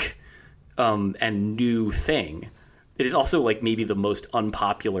unique and new thing. It is also like maybe the most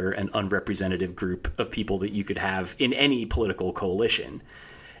unpopular and unrepresentative group of people that you could have in any political coalition.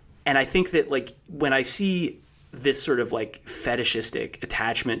 And I think that like when I see this sort of like fetishistic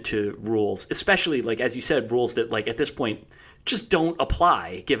attachment to rules, especially like, as you said, rules that like at this point just don't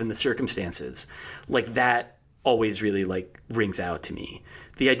apply given the circumstances, like that always really like rings out to me.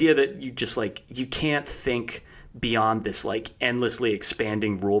 The idea that you just like, you can't think beyond this like endlessly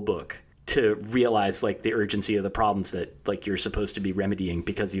expanding rule book to realize like the urgency of the problems that like you're supposed to be remedying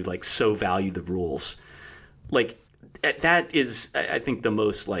because you like so value the rules. Like that is, I think, the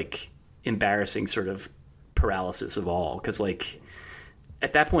most like embarrassing sort of paralysis of all. Cause like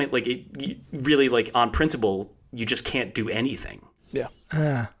at that point, like you really like on principle, you just can't do anything.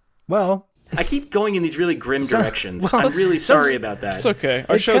 Yeah. Well, I keep going in these really grim directions. I'm really sorry about that. It's okay.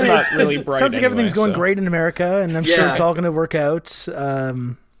 Our show's not really bright. Sounds like everything's going so. great in America, and I'm sure it's all going to work out.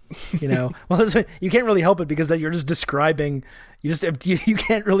 Well, you can't really help it because that you're just describing. You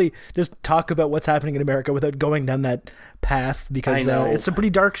can't really just talk about what's happening in America without going down that path because it's some pretty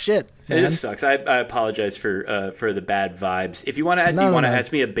dark shit. Man. It just sucks. I apologize for the bad vibes. If you want to, do you want to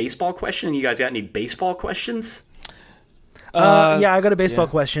ask me a baseball question? You guys got any baseball questions? Yeah, I got a baseball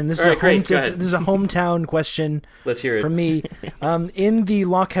question. This is this is a hometown question. Let's hear it from me. In the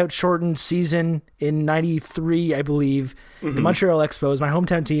lockout shortened season in '93, I believe, the Montreal Expos, my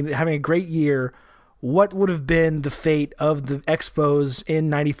hometown team, having a great year. What would have been the fate of the Expos in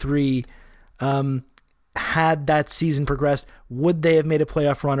 '93 had that season progressed? Would they have made a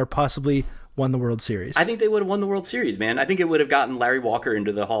playoff run or possibly won the World Series? I think they would have won the World Series, man. I think it would have gotten Larry Walker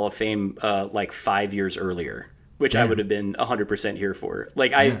into the Hall of Fame like 5 years earlier. Which I would have been 100% here for.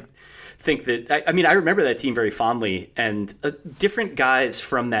 Like, I think that, I mean, I remember that team very fondly, and different guys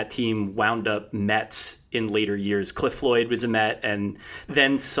from that team wound up Mets in later years. Cliff Floyd was a Met, and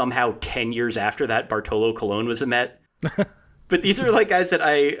then somehow 10 years after that, Bartolo Colon was a Met. But these are like guys that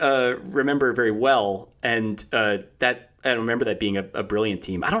I remember very well, and that I remember that being a brilliant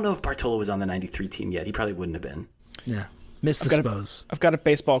team. I don't know if Bartolo was on the 93 team yet. He probably wouldn't have been. Yeah. I've got a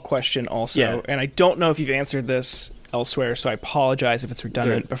baseball question also, and I don't know if you've answered this elsewhere, so I apologize if it's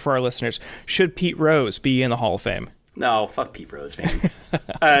redundant. But for our listeners, should Pete Rose be in the Hall of Fame? No, fuck Pete Rose, man.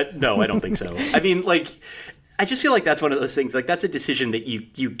 No, I don't think so. I mean, like, I just feel like that's one of those things. Like, that's a decision that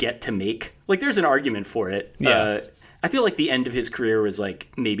you get to make. Like, there's an argument for it. Yeah. I feel like the end of his career was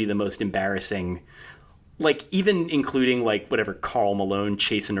like maybe the most embarrassing. Like, even including, like, whatever, Karl Malone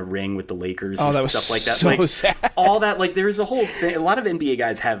chasing a ring with the Lakers and stuff like that. So like, sad. All that, like, there's a whole thing. A lot of NBA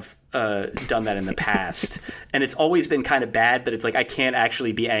guys have done that in the past. And it's always been kind of bad, but it's like, I can't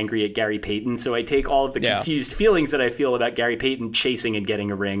actually be angry at Gary Payton. So I take all of the confused feelings that I feel about Gary Payton chasing and getting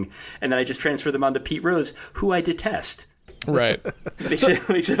a ring, and then I just transfer them onto Pete Rose, who I detest. Right. Makes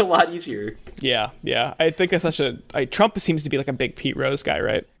it a lot easier. Yeah. I think it's Trump seems to be like a big Pete Rose guy,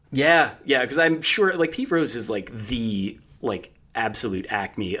 right? Yeah, because I'm sure, like, Pete Rose is, like, the, like, absolute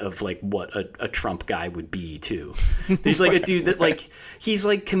acme of, like, what a Trump guy would be, too. He's, like, a dude that, like, he's,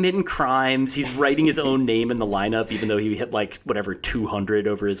 like, committing crimes. He's writing his own name in the lineup, even though he hit, like, whatever, 200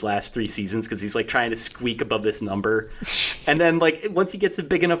 over his last 3 seasons, because he's, like, trying to squeak above this number. And then, like, once he gets a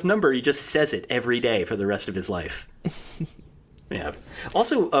big enough number, he just says it every day for the rest of his life. Yeah.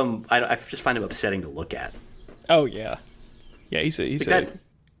 Also, I just find him upsetting to look at. Oh, yeah. Yeah, he's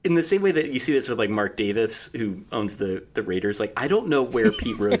in the same way that you see this with, like, Mark Davis, who owns the Raiders, like, I don't know where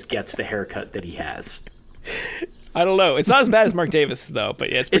Pete Rose gets the haircut that he has. I don't know. It's not as bad as Mark Davis, though,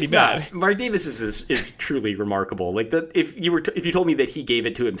 but yeah, it's pretty bad. Not. Mark Davis is truly remarkable. Like, if you told me that he gave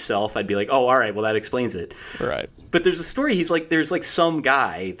it to himself, I'd be like, oh, all right, well, that explains it. Right. But there's a story. He's like, there's like some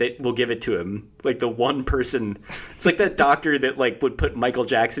guy that will give it to him. Like the one person. It's like that doctor that like would put Michael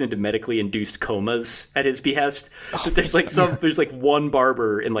Jackson into medically induced comas at his behest. But there's like there's like one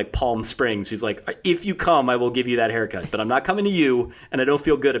barber in like Palm Springs who's like, if you come, I will give you that haircut, but I'm not coming to you, and I don't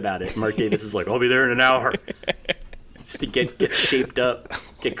feel good about it. And Mark Davis is like, I'll be there in an hour, just to get shaped up,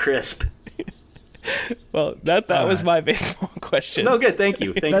 get crisp. Well, that was my baseball question. No, good. Thank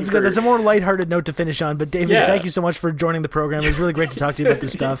you. That's good. That's a more lighthearted note to finish on. But David, thank you so much for joining the program. It was really great to talk to you about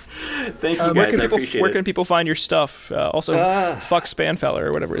this stuff. Thank you, guys. I appreciate it. Where can people find your stuff? Also, fuck Spanfeller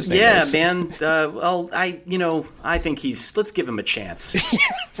or whatever his name is. Yeah, man. Well, I think let's give him a chance.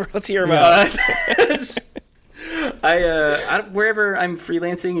 Let's hear him out. I wherever I'm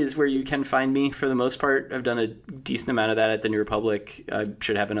freelancing is where you can find me for the most part. I've done a decent amount of that at the New Republic. I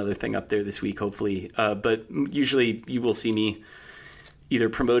should have another thing up there this week, hopefully. But usually you will see me either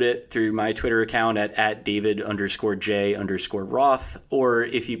promote it through my Twitter account at David_J_Roth, or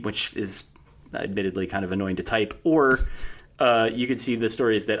which is admittedly kind of annoying to type, or you could see the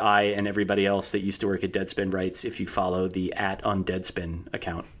stories that I and everybody else that used to work at Deadspin writes if you follow the @undeadspin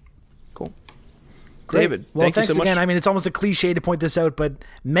account. Cool. Great. David, well, thanks thanks so much. again. I mean, it's almost a cliche to point this out, but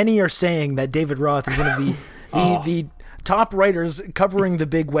many are saying that David Roth is one of the top writers covering the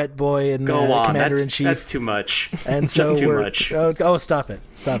Big Wet Boy and Commander-in-Chief. That's too much. And so that's too much. Oh, stop it.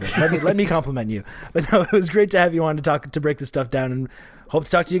 Let me compliment you. But no, it was great to have you on to break this stuff down, and hope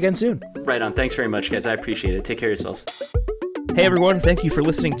to talk to you again soon. Right on. Thanks very much, guys. I appreciate it. Take care of yourselves. Hey everyone, thank you for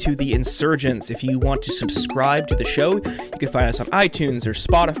listening to The Insurgents. If you want to subscribe to the show, you can find us on iTunes or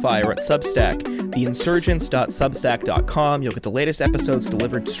Spotify or at Substack, theinsurgents.substack.com. You'll get the latest episodes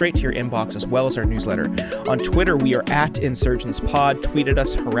delivered straight to your inbox as well as our newsletter. On Twitter, we are @InsurgentsPod. Tweet at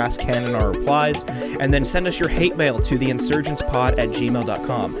us, harass Ken in our replies, and then send us your hate mail to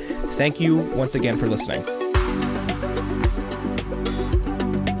theinsurgentspod@gmail.com. Thank you once again for listening.